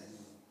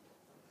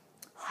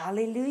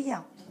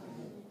 Hallelujah.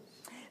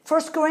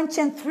 1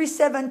 Corinthians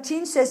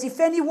 3:17 says, "If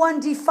anyone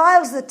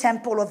defiles the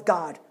temple of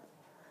God,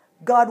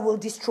 God will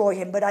destroy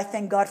him." But I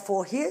thank God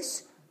for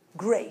his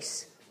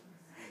grace.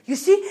 You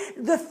see,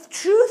 the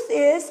truth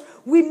is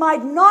we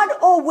might not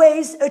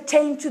always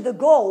attain to the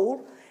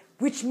goal,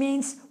 which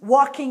means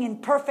walking in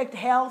perfect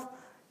health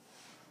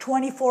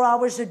 24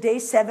 hours a day,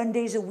 7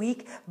 days a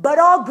week. But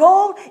our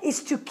goal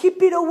is to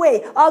keep it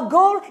away. Our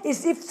goal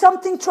is, if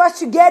something tries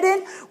to get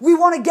in, we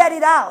want to get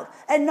it out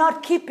and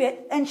not keep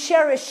it and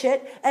cherish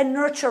it and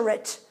nurture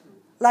it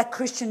like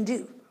Christians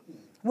do.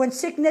 When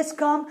sickness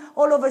comes,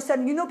 all of a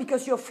sudden,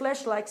 because your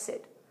flesh likes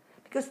it.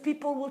 Because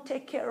people will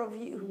take care of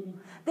you.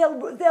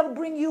 They'll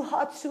bring you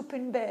hot soup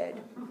in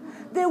bed.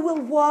 They will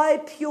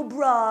wipe your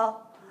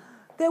brow.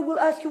 They will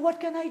ask you, "What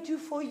can I do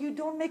for you?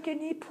 Don't make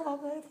any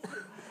problem."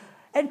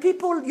 And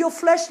people, your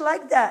flesh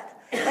like that.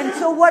 And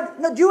so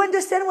now, do you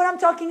understand what I'm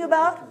talking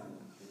about?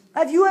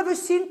 Have you ever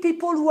seen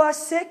people who are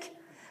sick?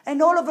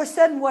 And all of a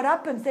sudden, what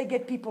happens? They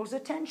get people's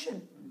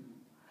attention.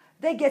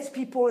 They get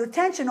people's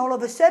attention. All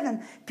of a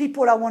sudden,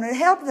 people are want to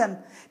help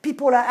them.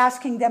 People are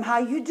asking them, "How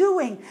you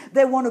doing?"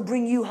 They want to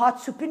bring you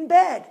hot soup in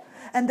bed.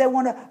 And they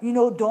want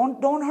to,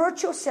 don't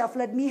hurt yourself.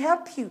 Let me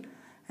help you.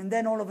 And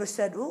then all of a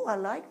sudden, "Oh, I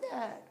like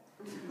that.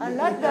 I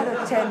like that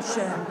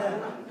attention.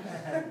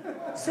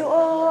 So,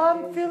 oh,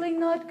 I'm feeling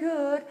not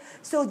good.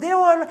 So there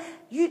were,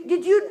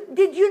 did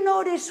you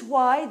notice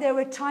why there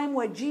were times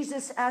where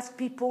Jesus asked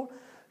people,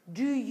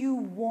 do you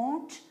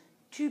want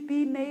to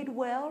be made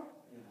well?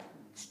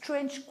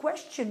 Strange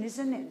question,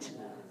 isn't it?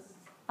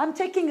 I'm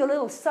taking a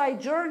little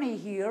side journey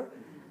here.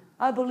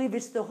 I believe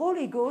it's the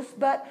Holy Ghost,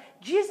 but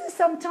Jesus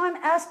sometimes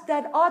asked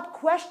that odd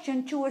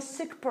question to a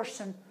sick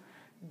person.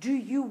 Do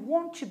you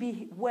want to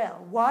be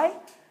well? Why?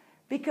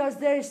 Because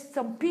there's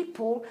some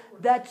people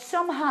that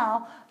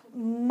somehow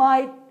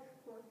might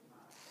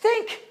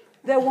think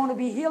they want to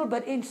be healed,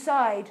 but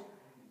inside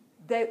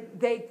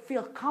they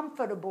feel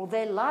comfortable.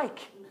 They like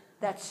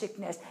that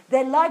sickness.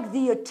 They like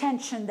the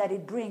attention that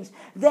it brings.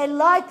 They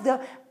like the...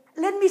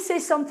 Let me say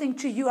something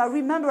to you. I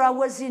remember I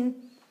was in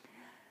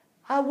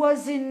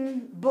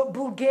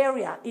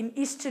Bulgaria, in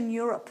Eastern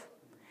Europe.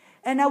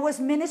 And I was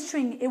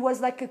ministering. It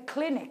was like a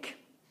clinic.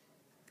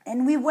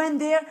 And we went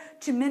there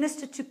to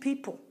minister to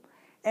people.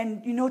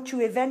 And,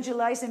 to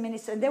evangelize and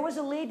minister. And there was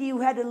a lady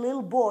who had a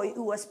little boy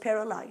who was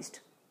paralyzed.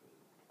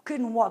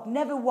 Couldn't walk.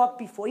 Never walked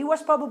before. He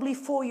was probably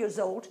 4 years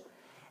old.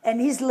 And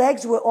his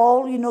legs were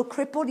all,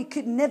 crippled. He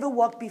could never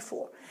walk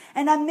before.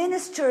 And I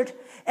ministered.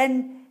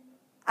 And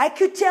I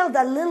could tell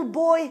that little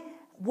boy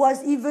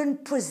was even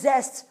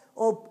possessed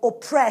or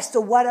oppressed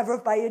or whatever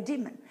by a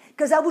demon.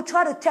 Because I would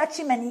try to touch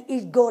him and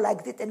he'd go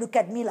like this and look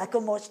at me like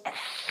almost...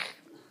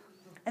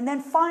 And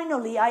then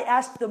finally I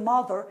asked the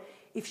mother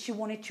if she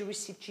wanted to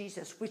receive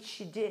Jesus, which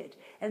she did.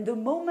 And the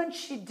moment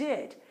she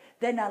did,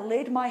 then I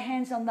laid my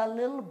hands on that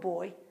little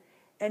boy,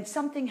 and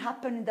something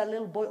happened in that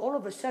little boy. All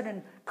of a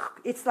sudden,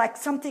 it's like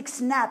something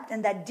snapped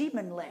and that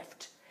demon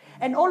left.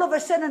 And all of a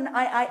sudden,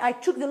 I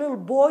took the little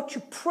boy to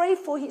pray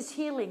for his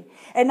healing.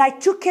 And I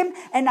took him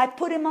and I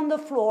put him on the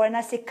floor and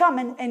I said, come,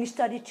 and he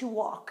started to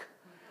walk.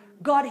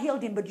 God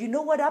healed him. But you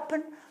know what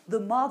happened?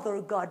 The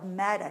mother got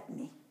mad at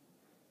me.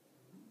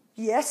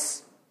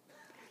 Yes.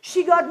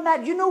 She got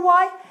mad. You know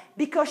why?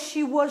 Because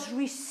she was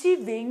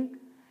receiving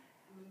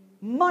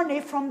money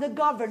from the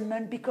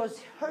government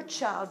because her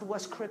child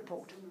was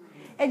crippled.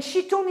 And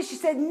she told me, she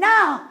said,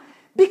 now,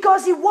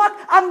 because he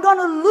walked, I'm going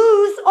to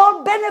lose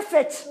all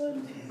benefits.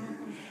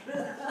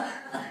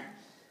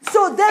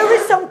 So there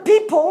is some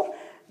people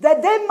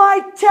that they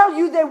might tell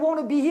you they want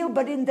to be healed,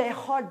 but in their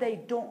heart they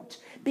don't.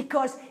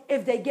 Because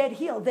if they get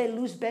healed, they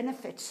lose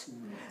benefits.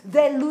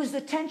 They lose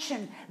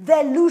attention.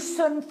 They lose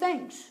certain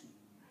things.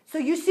 So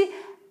you see,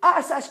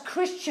 us as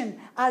Christians,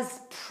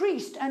 as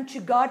priests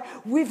unto God,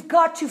 we've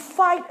got to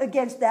fight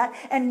against that.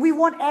 And we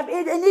want,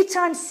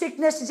 anytime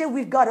sickness is here,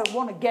 we've got to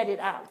want to get it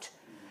out.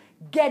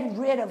 Get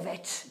rid of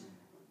it.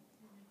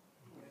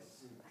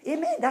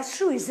 Amen. That's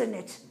true, isn't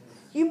it?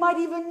 You might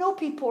even know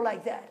people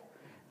like that.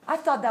 I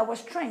thought that was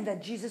strange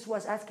that Jesus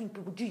was asking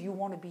people, do you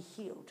want to be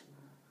healed?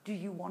 Do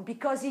you want?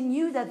 Because he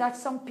knew that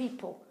some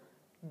people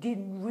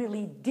didn't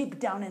really, deep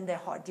down in their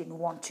heart, didn't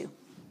want to.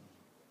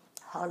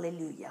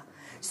 Hallelujah.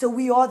 So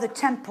we are the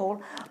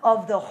temple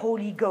of the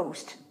Holy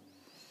Ghost.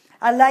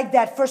 I like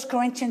that. 1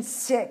 Corinthians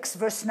 6,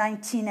 verse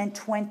 19 and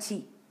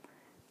 20.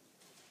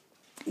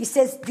 He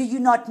says, do you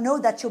not know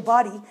that your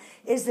body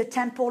is the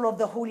temple of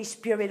the Holy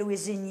Spirit who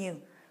is in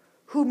you,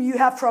 whom you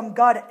have from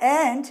God,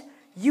 and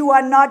you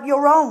are not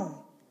your own?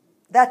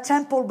 That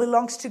temple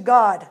belongs to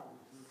God.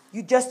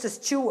 You're just a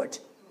steward.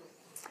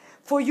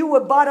 For you were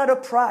bought at a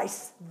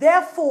price.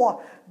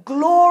 Therefore,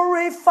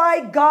 glorify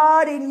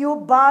God in your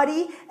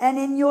body and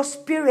in your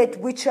spirit,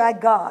 which are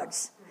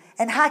God's.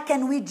 And how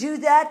can we do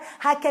that?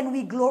 How can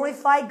we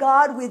glorify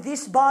God with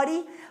this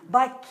body?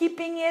 By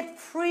keeping it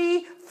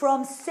free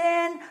from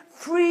sin,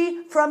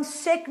 free from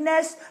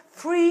sickness,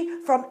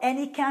 free from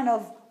any kind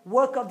of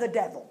work of the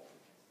devil.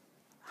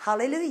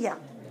 Hallelujah.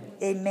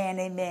 Amen,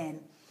 amen.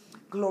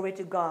 Glory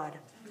to God.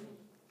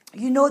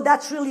 You know,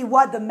 that's really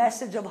what the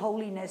message of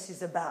holiness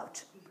is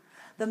about.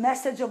 The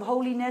message of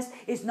holiness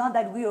is not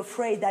that we're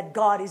afraid that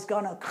God is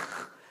going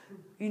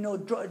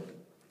to,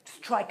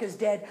 strike us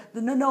dead.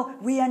 No,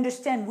 we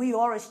understand we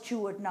are a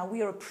steward now.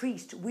 We are a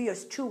priest. We are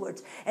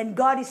stewards. And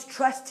God has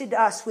trusted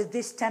us with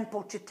this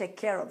temple to take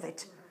care of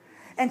it.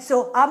 And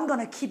so I'm going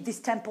to keep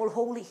this temple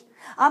holy.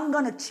 I'm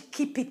going to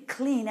keep it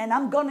clean. And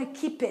I'm going to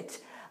keep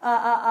it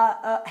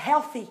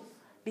healthy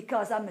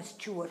because I'm a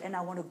steward and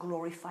I want to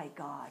glorify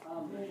God.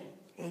 Amen.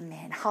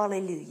 Amen.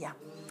 Hallelujah.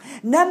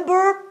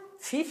 Number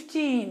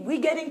 15. We're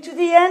getting to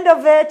the end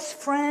of it,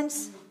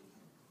 friends.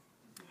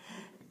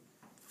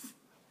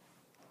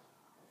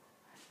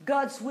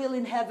 God's will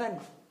in heaven.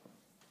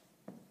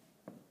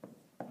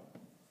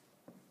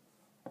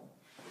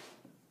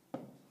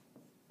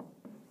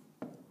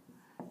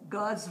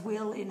 God's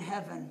will in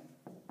heaven.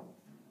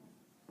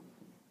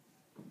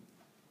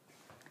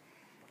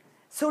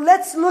 So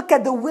let's look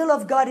at the will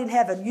of God in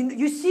heaven.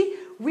 You see,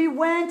 we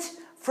went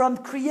from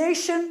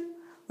creation,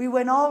 we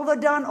went all the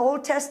way down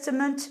Old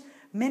Testament,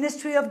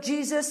 ministry of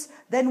Jesus.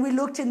 Then we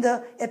looked in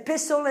the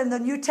epistle and the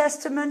New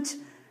Testament,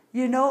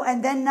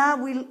 and then now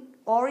we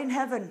are in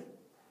heaven.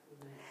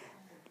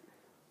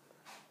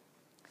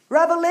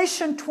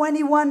 Revelation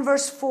 21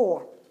 verse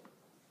 4.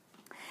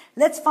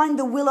 Let's find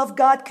the will of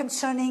God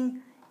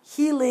concerning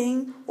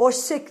healing or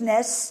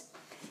sickness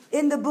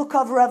in the book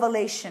of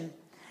Revelation.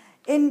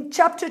 In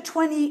chapter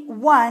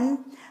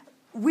 21,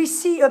 we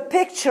see a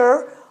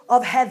picture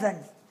of heaven.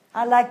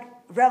 I like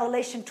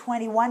Revelation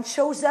 21,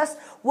 shows us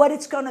what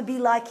it's going to be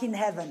like in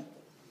heaven.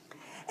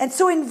 And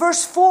so in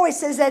verse 4 it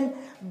says, and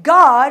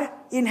God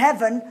in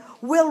heaven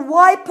will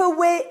wipe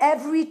away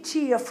every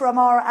tear from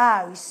our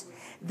eyes.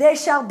 There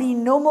shall be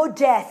no more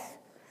death,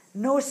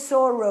 no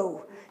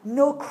sorrow,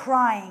 no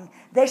crying.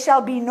 There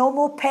shall be no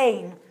more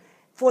pain,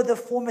 for the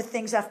former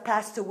things have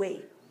passed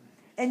away.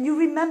 And you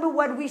remember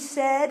what we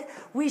said?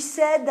 We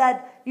said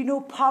that,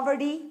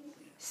 poverty,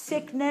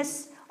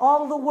 sickness,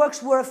 all the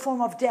works were a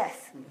form of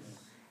death.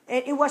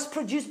 It was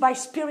produced by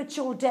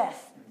spiritual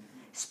death.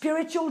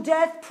 Spiritual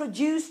death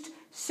produced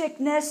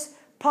sickness,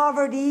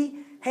 poverty,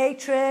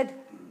 hatred,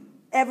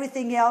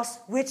 everything else,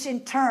 which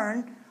in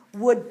turn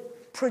would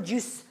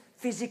produce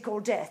physical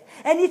death.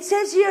 And it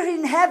says here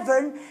in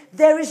heaven,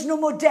 there is no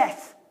more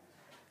death,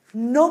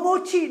 no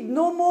more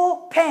no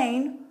more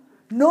pain,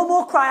 no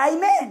more cry.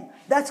 Amen.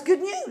 That's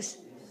good news.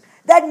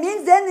 That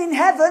means then in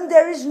heaven,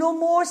 there is no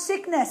more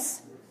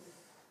sickness.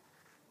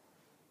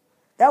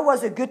 That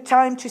was a good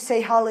time to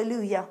say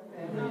hallelujah.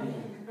 Amen.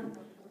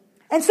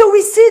 And so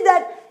we see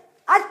that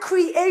at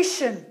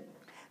creation,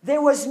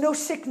 there was no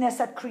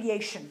sickness at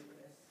creation.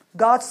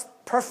 God's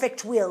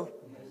perfect will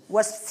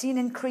was seen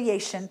in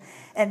creation,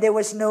 and there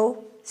was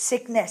no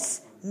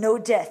sickness, no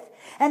death.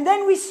 And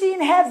then we see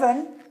in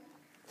heaven,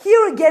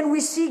 here again we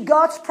see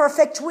God's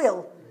perfect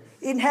will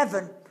in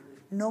heaven.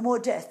 No more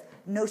death,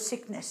 no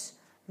sickness,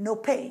 no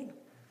pain.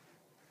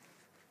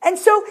 And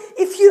so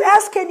if you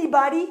ask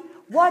anybody,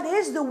 what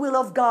is the will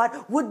of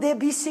God? Would there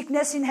be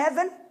sickness in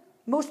heaven?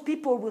 Most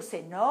people will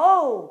say,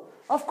 no,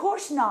 of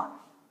course not.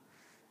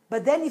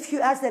 But then if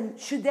you ask them,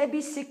 should there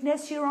be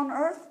sickness here on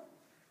earth?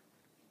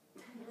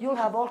 You'll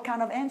have all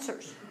kind of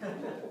answers.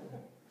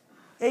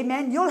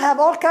 Amen. You'll have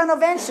all kind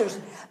of answers.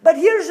 But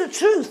here's the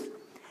truth.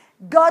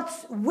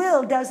 God's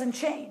will doesn't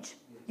change.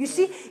 You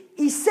see,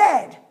 He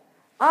said,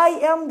 I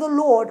am the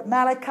Lord,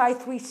 Malachi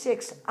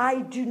 3:6.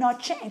 I do not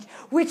change.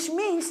 Which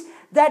means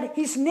that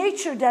His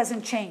nature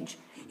doesn't change.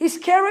 His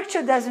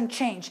character doesn't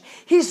change.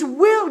 His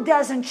will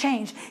doesn't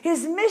change.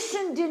 His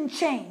mission didn't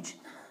change.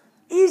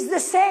 He's the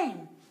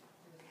same.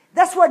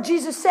 That's what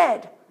Jesus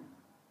said.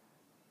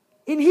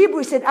 In Hebrew,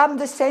 He said, I'm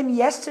the same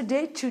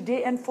yesterday,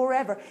 today, and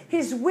forever.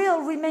 His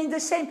will remained the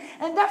same.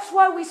 And that's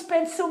why we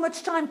spend so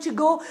much time to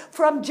go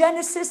from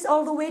Genesis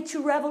all the way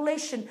to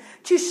Revelation,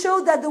 to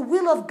show that the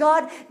will of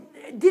God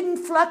didn't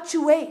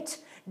fluctuate,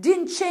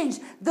 didn't change.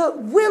 The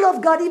will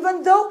of God,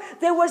 even though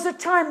there was a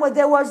time where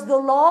there was the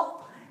law,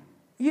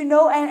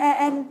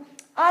 and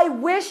I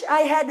wish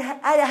I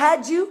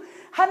had you.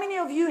 How many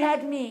of you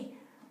had me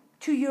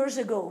 2 years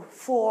ago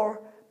for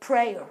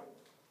prayer?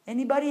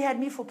 Anybody had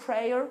me for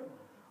prayer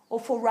or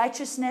for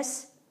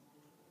righteousness?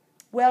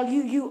 Well,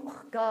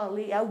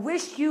 golly, I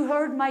wish you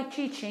heard my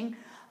teaching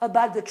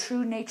about the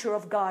true nature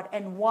of God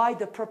and why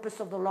the purpose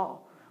of the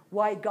law,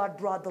 why God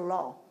brought the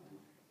law.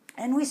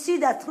 And we see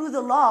that through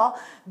the law,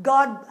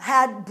 God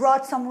had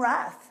brought some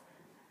wrath.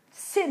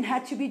 Sin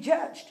had to be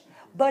judged.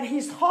 But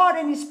His heart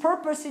and His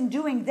purpose in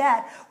doing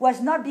that was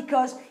not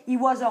because He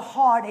was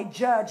a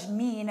judge,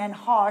 mean and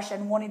harsh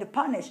and wanting to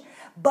punish.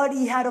 But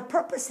He had a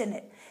purpose in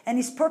it. And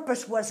His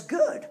purpose was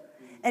good.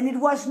 And it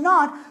was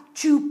not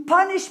to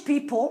punish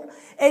people.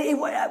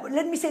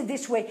 Let me say it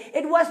this way.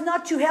 It was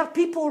not to help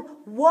people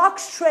walk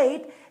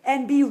straight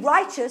and be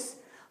righteous.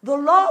 The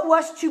law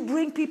was to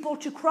bring people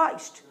to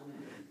Christ.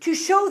 To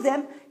show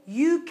them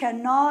you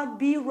cannot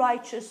be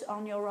righteous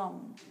on your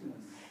own.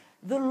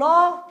 The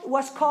law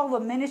was called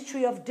the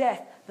ministry of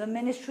death, the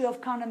ministry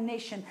of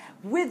condemnation.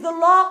 With the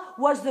law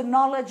was the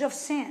knowledge of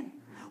sin.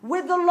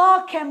 With the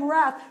law came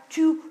wrath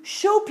to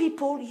show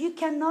people you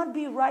cannot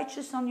be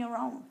righteous on your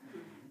own.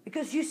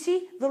 Because you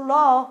see, the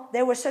law,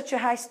 there was such a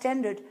high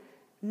standard,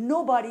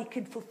 nobody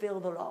could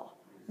fulfill the law.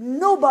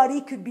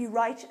 Nobody could be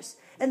righteous.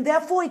 And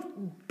therefore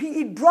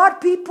it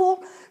brought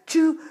people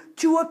to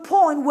a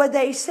point where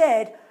they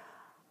said,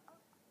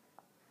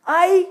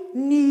 I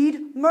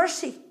need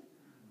mercy.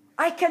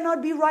 I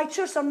cannot be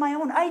righteous on my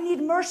own. I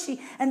need mercy.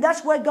 And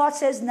that's why God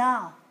says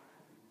now,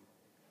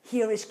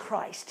 here is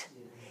Christ.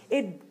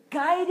 It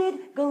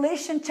guided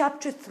Galatians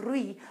chapter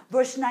 3,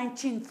 verse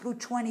 19 through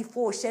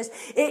 24 says,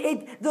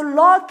 the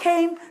law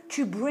came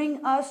to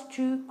bring us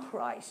to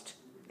Christ.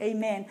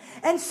 Amen.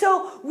 And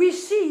so we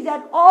see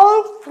that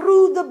all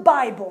through the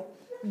Bible,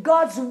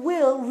 God's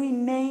will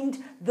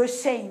remained the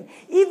same.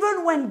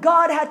 Even when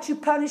God had to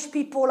punish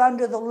people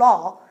under the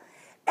law,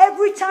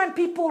 every time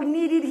people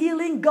needed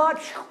healing, God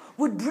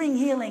would bring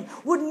healing,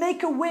 would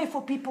make a way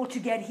for people to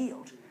get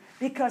healed,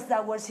 because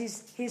that was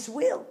His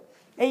will.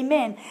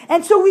 Amen.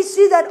 And so we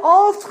see that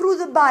all through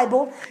the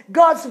Bible,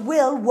 God's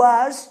will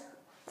was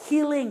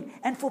healing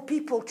and for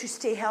people to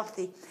stay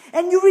healthy.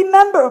 And you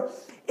remember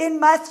in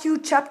Matthew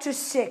chapter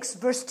 6,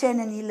 verse 10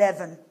 and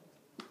 11.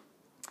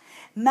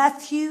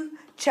 Matthew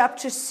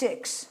chapter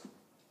 6,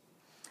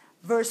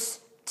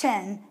 verse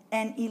 10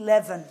 and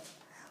 11.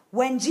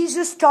 when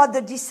Jesus taught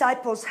the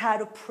disciples how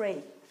to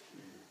pray.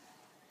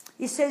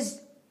 He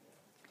says,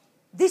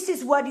 this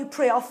is what you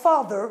pray. Our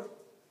Father,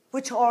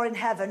 which art in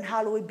heaven,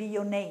 hallowed be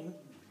your name.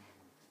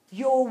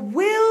 Your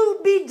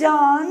will be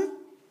done,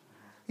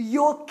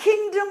 your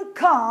kingdom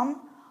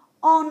come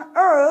on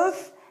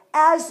earth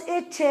as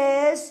it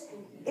is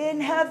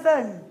in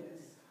heaven.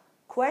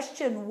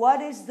 Question,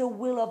 what is the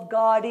will of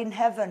God in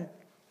heaven?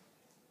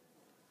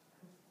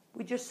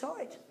 We just saw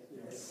it.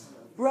 Yes.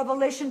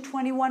 Revelation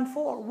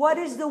 21:4. What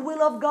is the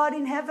will of God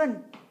in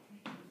heaven?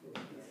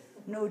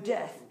 No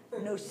death,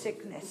 no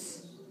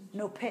sickness,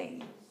 no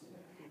pain.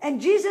 And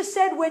Jesus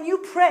said, when you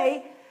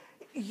pray,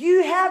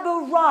 you have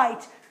a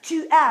right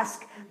to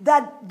ask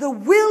that the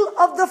will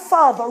of the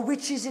Father,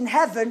 which is in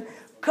heaven,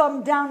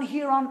 come down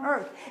here on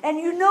earth. And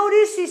you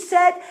notice he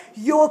said,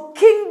 your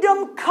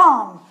kingdom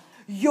come,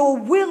 your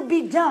will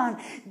be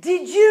done.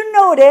 Did you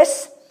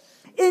notice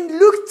in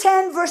Luke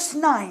 10 verse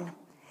 9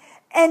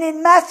 and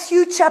in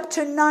Matthew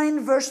chapter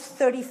 9 verse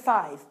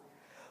 35,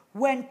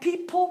 when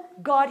people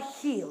got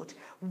healed,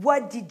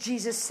 what did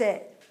Jesus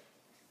say?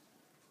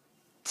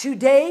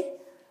 Today,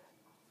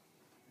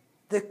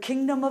 the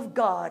kingdom of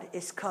God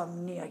is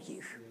come near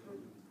you.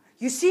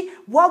 You see,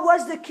 what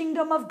was the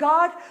kingdom of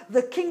God?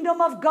 The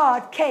kingdom of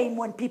God came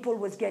when people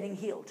was getting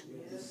healed.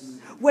 Yes.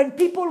 When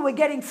people were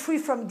getting free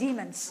from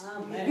demons.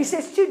 Amen. He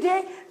says,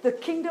 today, the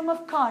kingdom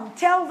of God.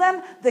 Tell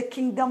them the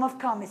kingdom of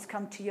God is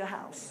come to your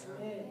house.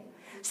 Amen.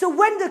 So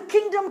when the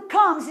kingdom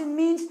comes, it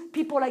means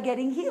people are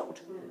getting healed.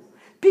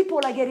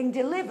 People are getting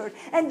delivered.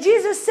 And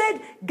Jesus said,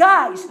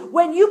 guys,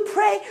 when you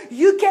pray,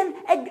 you can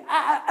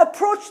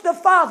approach the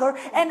Father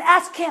and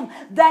ask him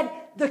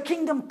that the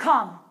kingdom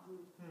come.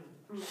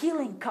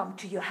 Healing come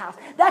to your house.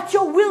 That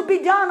your will be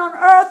done on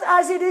earth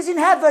as it is in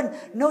heaven.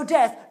 No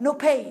death, no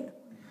pain.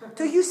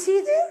 Do you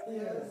see there?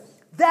 Yes.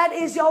 That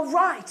is your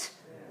right.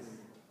 Yes.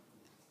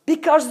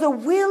 Because the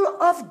will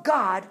of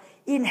God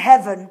in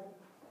heaven,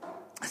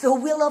 the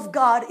will of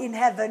God in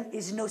heaven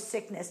is no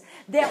sickness.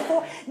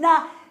 Therefore,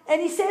 now,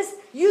 and he says,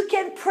 you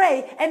can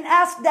pray and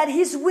ask that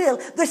his will,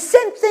 the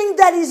same thing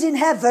that is in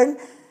heaven,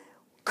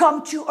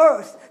 come to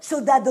earth,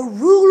 so that the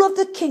rule of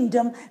the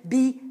kingdom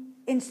be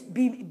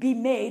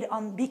made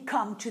on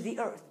become to the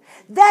earth.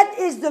 That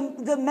is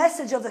the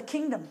message of the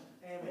kingdom.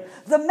 Amen.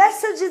 The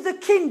message of the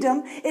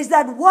kingdom is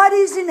that what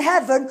is in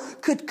heaven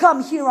could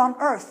come here on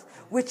earth,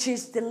 which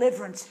is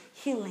deliverance,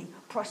 healing,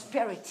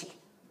 prosperity.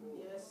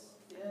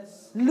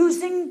 Yes.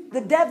 Losing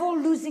the devil,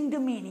 losing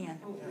dominion.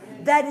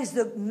 Amen. That is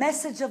the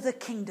message of the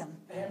kingdom.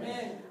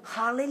 Amen.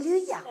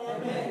 Hallelujah.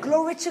 Amen.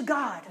 Glory to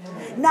God.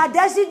 Amen. Now,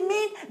 does it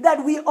mean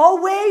that we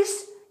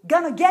always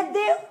gonna get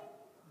there?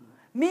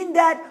 Mean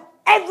that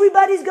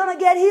everybody's going to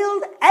get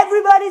healed?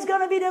 Everybody's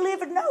going to be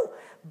delivered? No.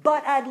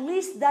 But at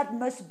least that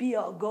must be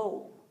our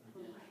goal.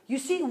 You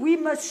see, we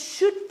must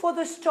shoot for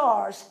the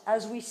stars,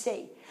 as we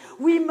say.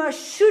 We must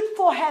shoot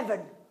for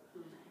heaven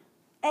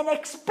and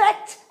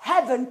expect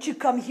heaven to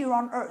come here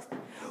on earth.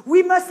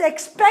 We must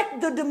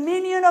expect the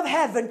dominion of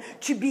heaven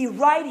to be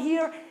right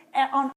here on